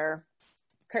other, where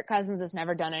Kirk Cousins has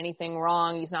never done anything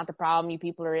wrong. He's not the problem. You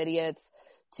people are idiots.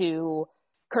 To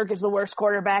Kirk is the worst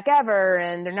quarterback ever,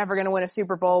 and they're never going to win a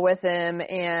Super Bowl with him,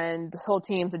 and this whole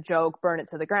team's a joke, burn it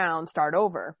to the ground, start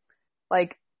over.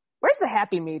 Like, where's the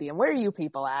happy medium? Where are you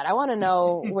people at? I want to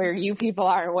know where you people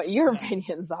are and what your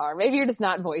opinions are. Maybe you're just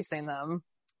not voicing them.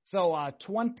 So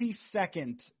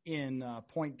 22nd in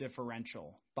point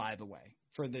differential, by the way,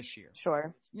 for this year.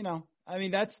 Sure. You know, I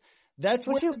mean, that's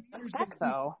what you expect,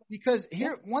 though. Because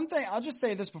here, one thing, I'll just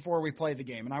say this before we play the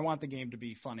game, and I want the game to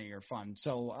be funny or fun.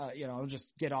 So, I'll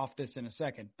just get off this in a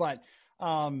second. But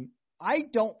I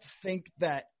don't think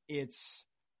that it's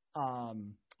I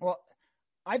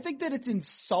think that it's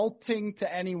insulting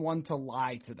to anyone to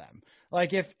lie to them.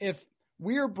 Like, if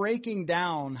we're breaking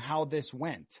down how this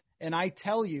went, and I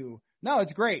tell you, no,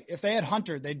 it's great. If they had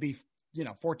Hunter, they'd be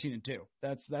 14-2.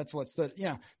 That's what's the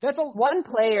that's a one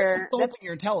player insulting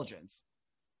your intelligence.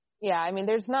 Yeah, I mean,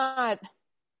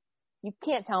 you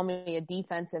can't tell me a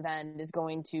defensive end is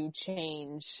going to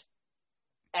change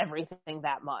everything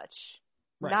that much.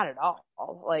 Right. Not at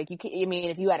all. Like if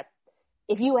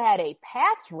you had a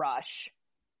pass rush,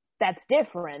 that's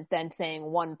different than saying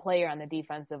one player on the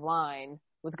defensive line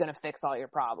was going to fix all your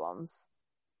problems.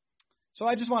 So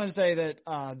I just want to say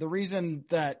that the reason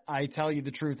that I tell you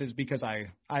the truth is because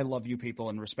I love you people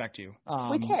and respect you.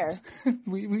 We care.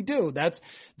 we do. That's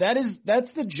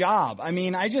the job. I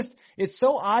mean, it's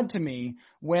so odd to me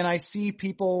when I see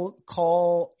people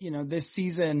call, this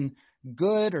season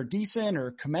good or decent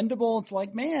or commendable. It's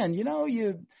like, man, you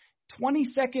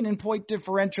 22nd in point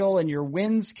differential and your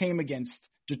wins came against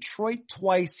Detroit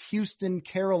twice, Houston,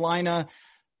 Carolina.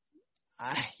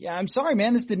 I'm sorry,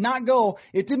 man. It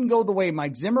didn't go the way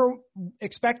Mike Zimmer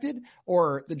expected,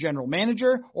 or the general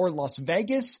manager, or Las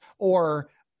Vegas, or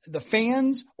the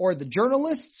fans, or the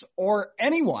journalists, or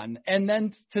anyone. And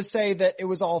then to say that it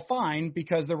was all fine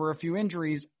because there were a few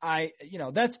injuries,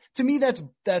 to me,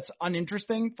 that's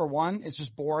uninteresting. For one, it's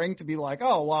just boring to be like,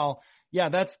 oh, well, yeah,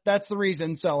 that's the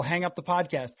reason. So hang up the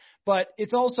podcast. But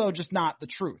it's also just not the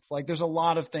truth. Like, there's a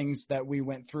lot of things that we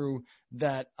went through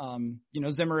that,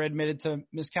 Zimmer admitted to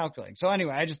miscalculating. So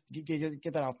anyway, I just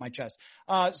get that off my chest.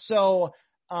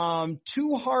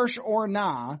 Too harsh or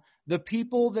nah, the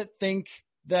people that think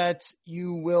that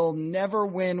you will never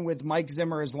win with Mike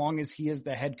Zimmer as long as he is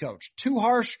the head coach. Too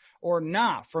harsh or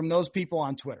nah from those people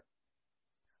on Twitter?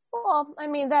 Well, I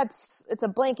mean, it's a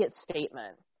blanket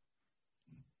statement.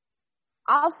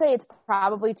 I'll say it's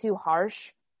probably too harsh.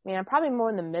 I mean, I'm probably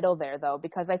more in the middle there, though,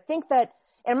 because I think that,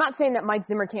 and I'm not saying that Mike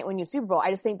Zimmer can't win you a Super Bowl.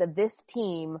 I just think that this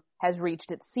team has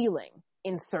reached its ceiling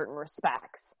in certain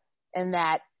respects, and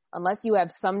that unless you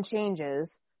have some changes,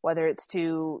 whether it's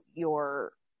to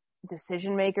your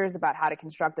decision makers about how to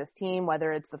construct this team,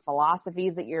 whether it's the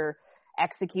philosophies that you're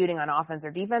executing on offense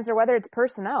or defense, or whether it's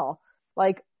personnel,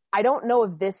 like, I don't know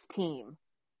if this team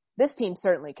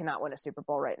certainly cannot win a Super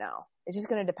Bowl right now. It's just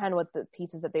going to depend what the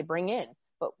pieces that they bring in.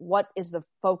 But what is the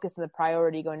focus and the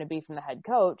priority going to be from the head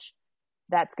coach?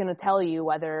 That's going to tell you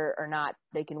whether or not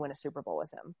they can win a Super Bowl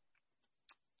with him.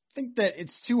 I think that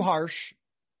it's too harsh,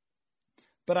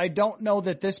 but I don't know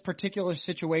that this particular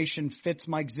situation fits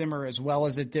Mike Zimmer as well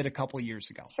as it did a couple years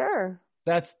ago. Sure.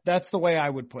 That's the way I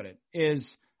would put it,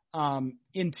 is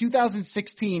in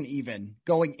 2016, even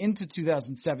going into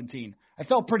 2017, I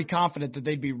felt pretty confident that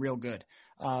they'd be real good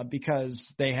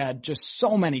because they had just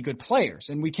so many good players.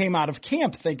 And we came out of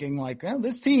camp thinking like, well,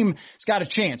 this team's got a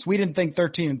chance. We didn't think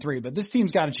 13-3, but this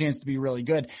team's got a chance to be really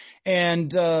good.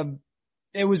 And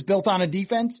it was built on a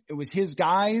defense. It was his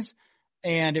guys.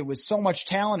 And it was so much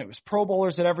talent. It was Pro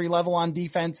Bowlers at every level on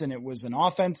defense, and it was an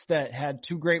offense that had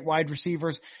two great wide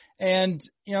receivers. And,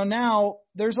 now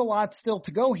there's a lot still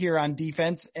to go here on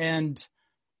defense, and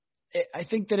I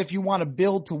think that if you want to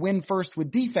build to win first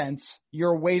with defense,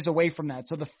 you're ways away from that.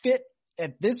 So the fit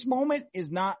at this moment is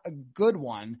not a good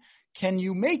one. Can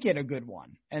you make it a good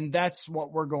one? And that's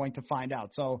what we're going to find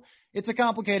out. So it's a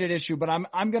complicated issue, but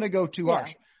I'm going to go too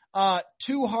harsh.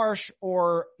 Too harsh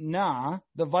or nah,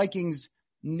 the Vikings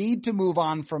need to move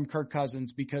on from Kirk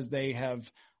Cousins because they have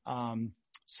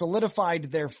solidified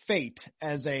their fate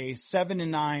as a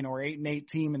 7-9 or 8-8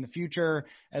 team in the future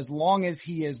as long as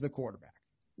he is the quarterback.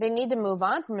 They need to move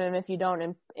on from him if you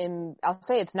don't, I'll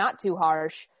say it's not too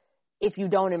harsh if you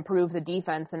don't improve the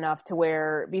defense enough to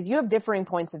where, because you have differing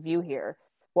points of view here.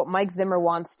 What Mike Zimmer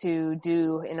wants to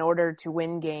do in order to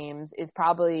win games is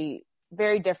probably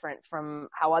very different from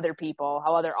how other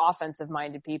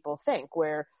offensive-minded people think,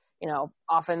 where,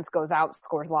 offense goes out,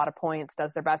 scores a lot of points,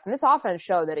 does their best. And this offense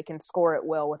showed that it can score at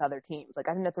will with other teams. Like,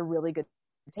 I think that's a really good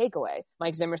takeaway.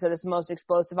 Mike Zimmer said it's the most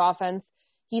explosive offense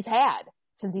he's had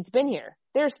since he's been here.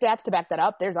 There's stats to back that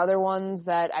up. There's other ones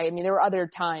that, there were other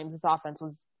times this offense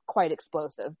was quite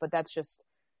explosive, but that's just,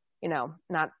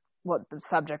 not what the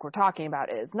subject we're talking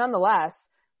about is. Nonetheless,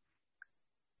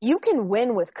 you can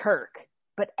win with Kirk.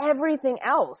 But everything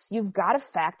else, you've got to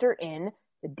factor in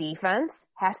the defense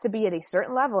has to be at a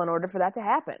certain level in order for that to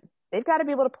happen. They've got to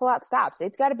be able to pull out stops.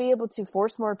 They've got to be able to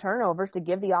force more turnovers to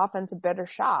give the offense a better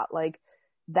shot. Like,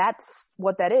 that's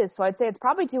what that is. So I'd say it's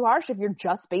probably too harsh if you're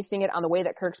just basing it on the way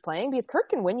that Kirk's playing, because Kirk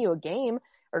can win you a game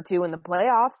or two in the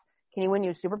playoffs. Can he win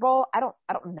you a Super Bowl? I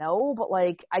don't know, but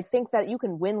I think that you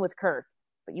can win with Kirk,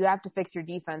 but you have to fix your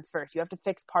defense first. You have to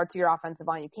fix parts of your offensive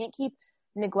line. You can't keep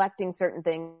neglecting certain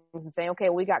things and saying, okay,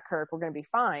 we got Kirk, we're going to be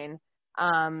fine.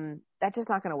 That's just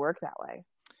not going to work that way.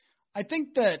 I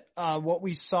think that what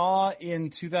we saw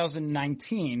in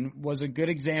 2019 was a good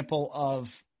example of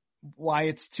why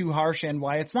it's too harsh and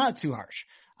why it's not too harsh.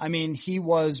 I mean, he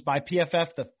was, by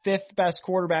PFF, the 5th best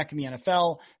quarterback in the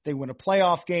NFL. They win a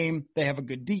playoff game. They have a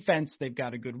good defense. They've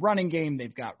got a good running game.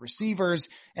 They've got receivers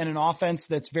and an offense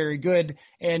that's very good.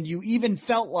 And you even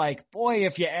felt like, boy,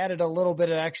 if you added a little bit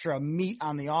of extra meat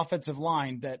on the offensive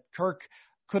line, that Kirk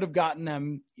could have gotten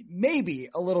them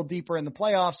maybe a little deeper in the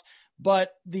playoffs.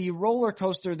 But the roller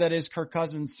coaster that is Kirk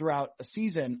Cousins throughout a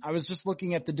season, I was just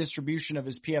looking at the distribution of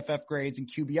his PFF grades and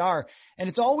QBR, and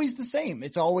it's always the same.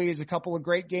 It's always a couple of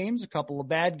great games, a couple of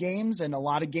bad games, and a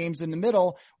lot of games in the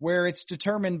middle where it's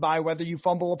determined by whether you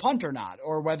fumble a punt or not,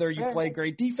 or whether you play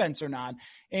great defense or not.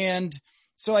 And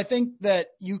so I think that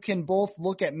you can both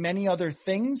look at many other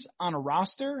things on a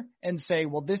roster and say,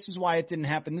 well, this is why it didn't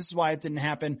happen, this is why it didn't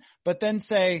happen, but then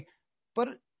say, but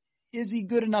is he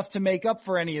good enough to make up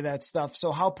for any of that stuff?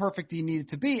 So how perfect do you need it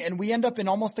to be? And we end up in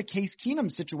almost a Case Keenum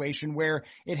situation where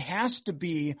it has to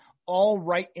be all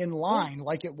right in line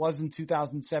like it was in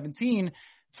 2017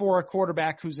 for a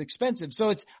quarterback who's expensive.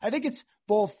 So I think it's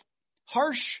both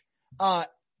harsh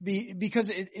because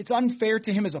it's unfair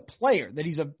to him as a player that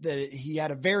he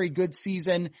had a very good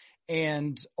season,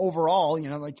 and overall,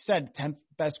 like you said, 10th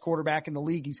best quarterback in the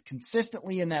league. He's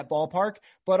consistently in that ballpark,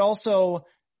 but also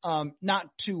not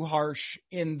too harsh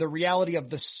in the reality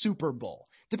of the Super Bowl.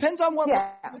 Depends on what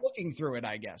level you're looking through it,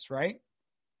 I guess, right?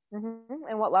 Mm-hmm.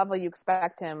 And what level you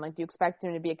expect him. Like, do you expect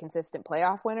him to be a consistent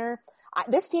playoff winner?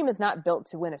 This team is not built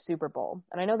to win a Super Bowl.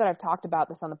 And I know that I've talked about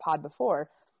this on the pod before.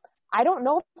 I don't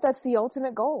know if that's the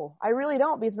ultimate goal. I really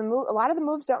don't, because a lot of the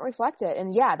moves don't reflect it.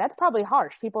 And yeah, that's probably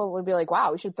harsh. People would be like,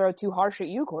 wow, we should throw too harsh at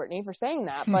you, Courtney, for saying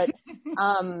that. But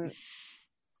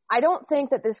I don't think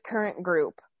that this current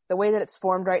group, the way that it's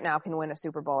formed right now, can win a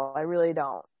Super Bowl. I really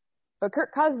don't. But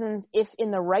Kirk Cousins, if in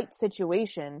the right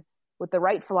situation, with the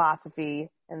right philosophy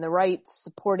and the right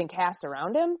supporting cast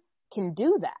around him, can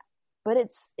do that. But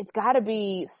it's got to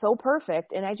be so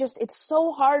perfect, and it's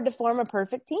so hard to form a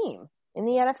perfect team in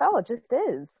the NFL. It just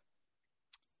is.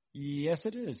 Yes,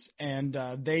 it is. And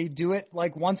they do it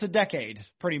like once a decade,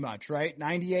 pretty much, right?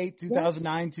 98,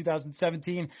 2009,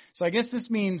 2017. So I guess this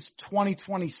means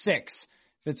 2026.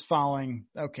 If it's following,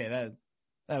 okay,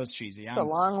 that was cheesy. It's a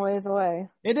long ways away.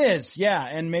 It is, yeah,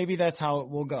 and maybe that's how it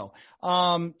will go.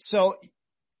 So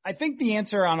I think the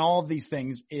answer on all of these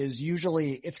things is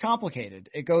usually it's complicated.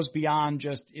 It goes beyond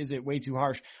just, is it way too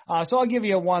harsh? So I'll give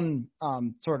you one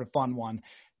sort of fun one.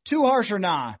 Too harsh or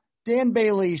nah, Dan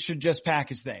Bailey should just pack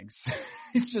his things.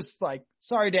 It's just like,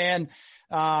 sorry, Dan,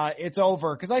 it's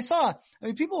over. Because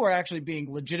people were actually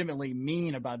being legitimately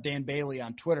mean about Dan Bailey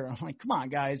on Twitter. I'm like, come on,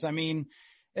 guys. I mean,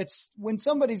 it's when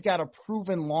somebody's got a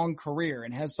proven long career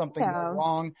and has something go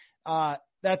wrong,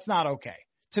 that's not okay.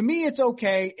 To me, it's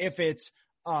okay if it's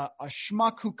a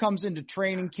schmuck who comes into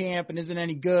training camp and isn't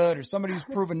any good, or somebody who's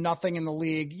proven nothing in the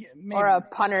league. Maybe. Or a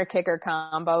punter-kicker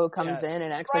combo who comes in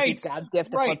and acts like he's God's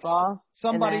gift to football.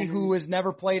 Somebody who has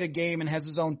never played a game and has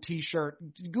his own T-shirt.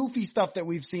 Goofy stuff that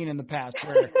we've seen in the past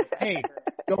where, hey,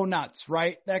 go nuts,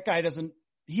 right? That guy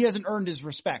he hasn't earned his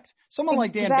respect. Someone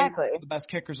like Dan Bailey is the best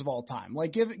kickers of all time.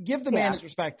 Like, give the man his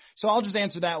respect. So I'll just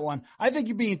answer that one. I think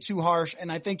you're being too harsh, and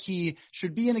I think he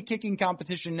should be in a kicking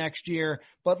competition next year.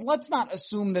 But let's not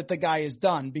assume that the guy is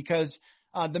done, because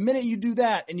the minute you do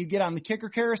that and you get on the kicker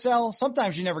carousel,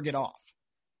 sometimes you never get off.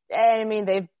 I mean,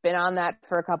 they've been on that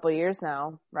for a couple of years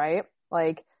now, right?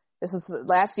 Like,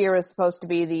 last year was supposed to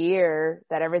be the year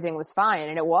that everything was fine,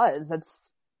 and it was. That's,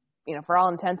 for all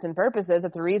intents and purposes,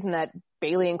 it's the reason that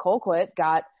Bailey and Colquitt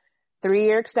got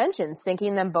 3-year extensions,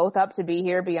 syncing them both up to be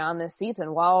here beyond this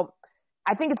season. Well,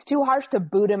 I think it's too harsh to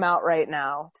boot him out right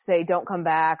now, to say don't come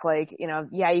back. Like,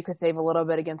 you could save a little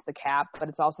bit against the cap, but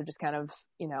it's also just kind of,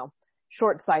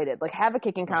 short-sighted. Like, have a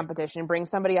kicking competition, bring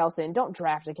somebody else in. Don't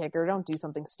draft a kicker. Don't do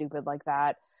something stupid like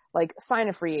that. Like, sign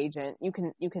a free agent. You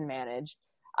can manage.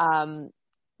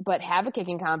 But have a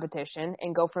kicking competition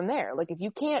and go from there. Like, if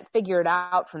you can't figure it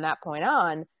out from that point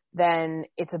on, then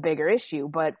it's a bigger issue.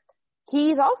 But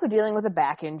he's also dealing with a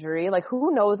back injury. Like,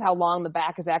 who knows how long the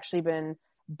back has actually been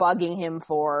bugging him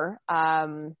for,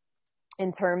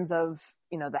 in terms of,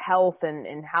 the health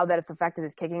and how that has affected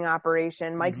his kicking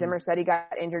operation. Mike Zimmer said he got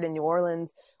injured in New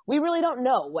Orleans. We really don't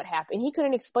know what happened. He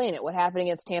couldn't explain it, what happened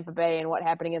against Tampa Bay and what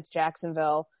happened against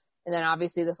Jacksonville. And then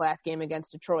obviously this last game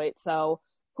against Detroit. So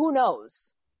who knows?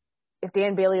 If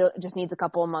Dan Bailey just needs a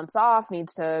couple of months off,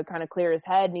 needs to kind of clear his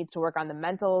head, needs to work on the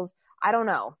mentals, I don't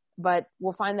know. But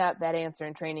we'll find that answer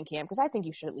in training camp, because I think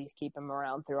you should at least keep him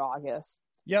around through August.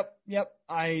 Yep.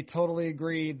 I totally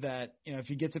agree that, if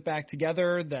he gets it back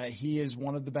together, that he is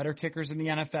one of the better kickers in the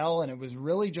NFL. And it was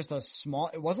really just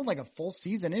it wasn't like a full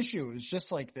season issue. It was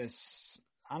just like this,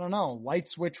 I don't know, light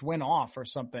switch went off or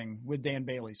something with Dan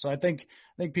Bailey. So I think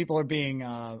people are being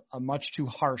much too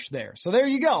harsh there. So there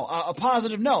you go, a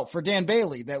positive note for Dan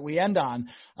Bailey that we end on,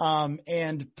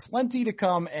 and plenty to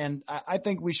come. And I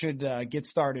think we should get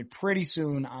started pretty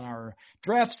soon on our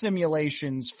draft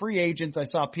simulations, free agents. I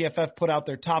saw PFF put out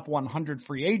their top 100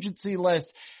 free agency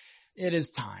list. It is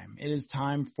time. It is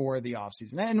time for the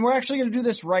offseason. And we're actually going to do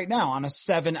this right now on a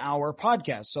 7-hour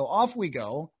podcast. So off we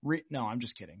go. No, I'm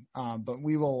just kidding. But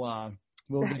we will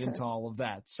we'll get into all of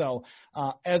that. So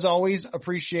as always,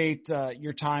 appreciate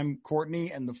your time,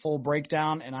 Courtney, and the full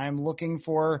breakdown. And I am looking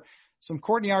for some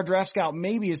Courtney, our draft scout,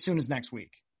 maybe as soon as next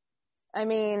week. I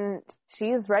mean,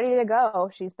 she's ready to go.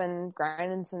 She's been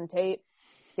grinding some tape,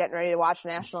 getting ready to watch the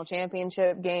national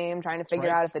championship game, trying to figure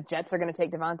out if the Jets are going to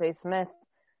take Devontae Smith.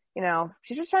 You know,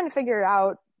 she's just trying to figure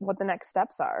out what the next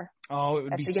steps are. Oh, it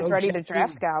would be so as she gets ready to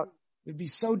draft scout. It'd be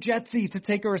so Jetsy to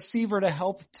take a receiver to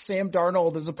help Sam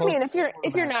Darnold as opposed. I mean,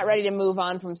 if you're not ready to move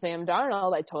on from Sam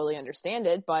Darnold, I totally understand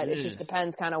it, but it just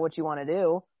depends kind of what you want to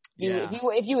do.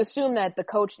 If you assume that the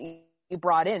coach you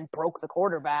brought in broke the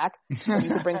quarterback, and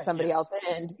you could bring somebody else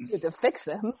in to fix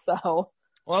him. So.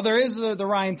 Well, there is the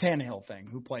Ryan Tannehill thing,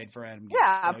 who played for Adam Gase.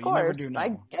 Yeah, so of course.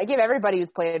 I give everybody who's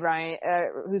played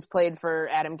for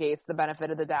Adam Gase the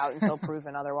benefit of the doubt until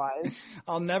proven otherwise.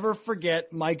 I'll never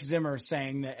forget Mike Zimmer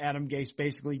saying that Adam Gase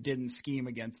basically didn't scheme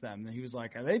against them. And he was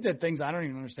like, they did things I don't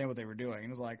even understand what they were doing. And it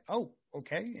was like, oh,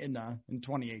 okay, in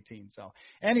 2018. So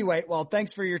anyway, well,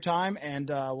 thanks for your time, and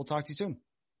we'll talk to you soon.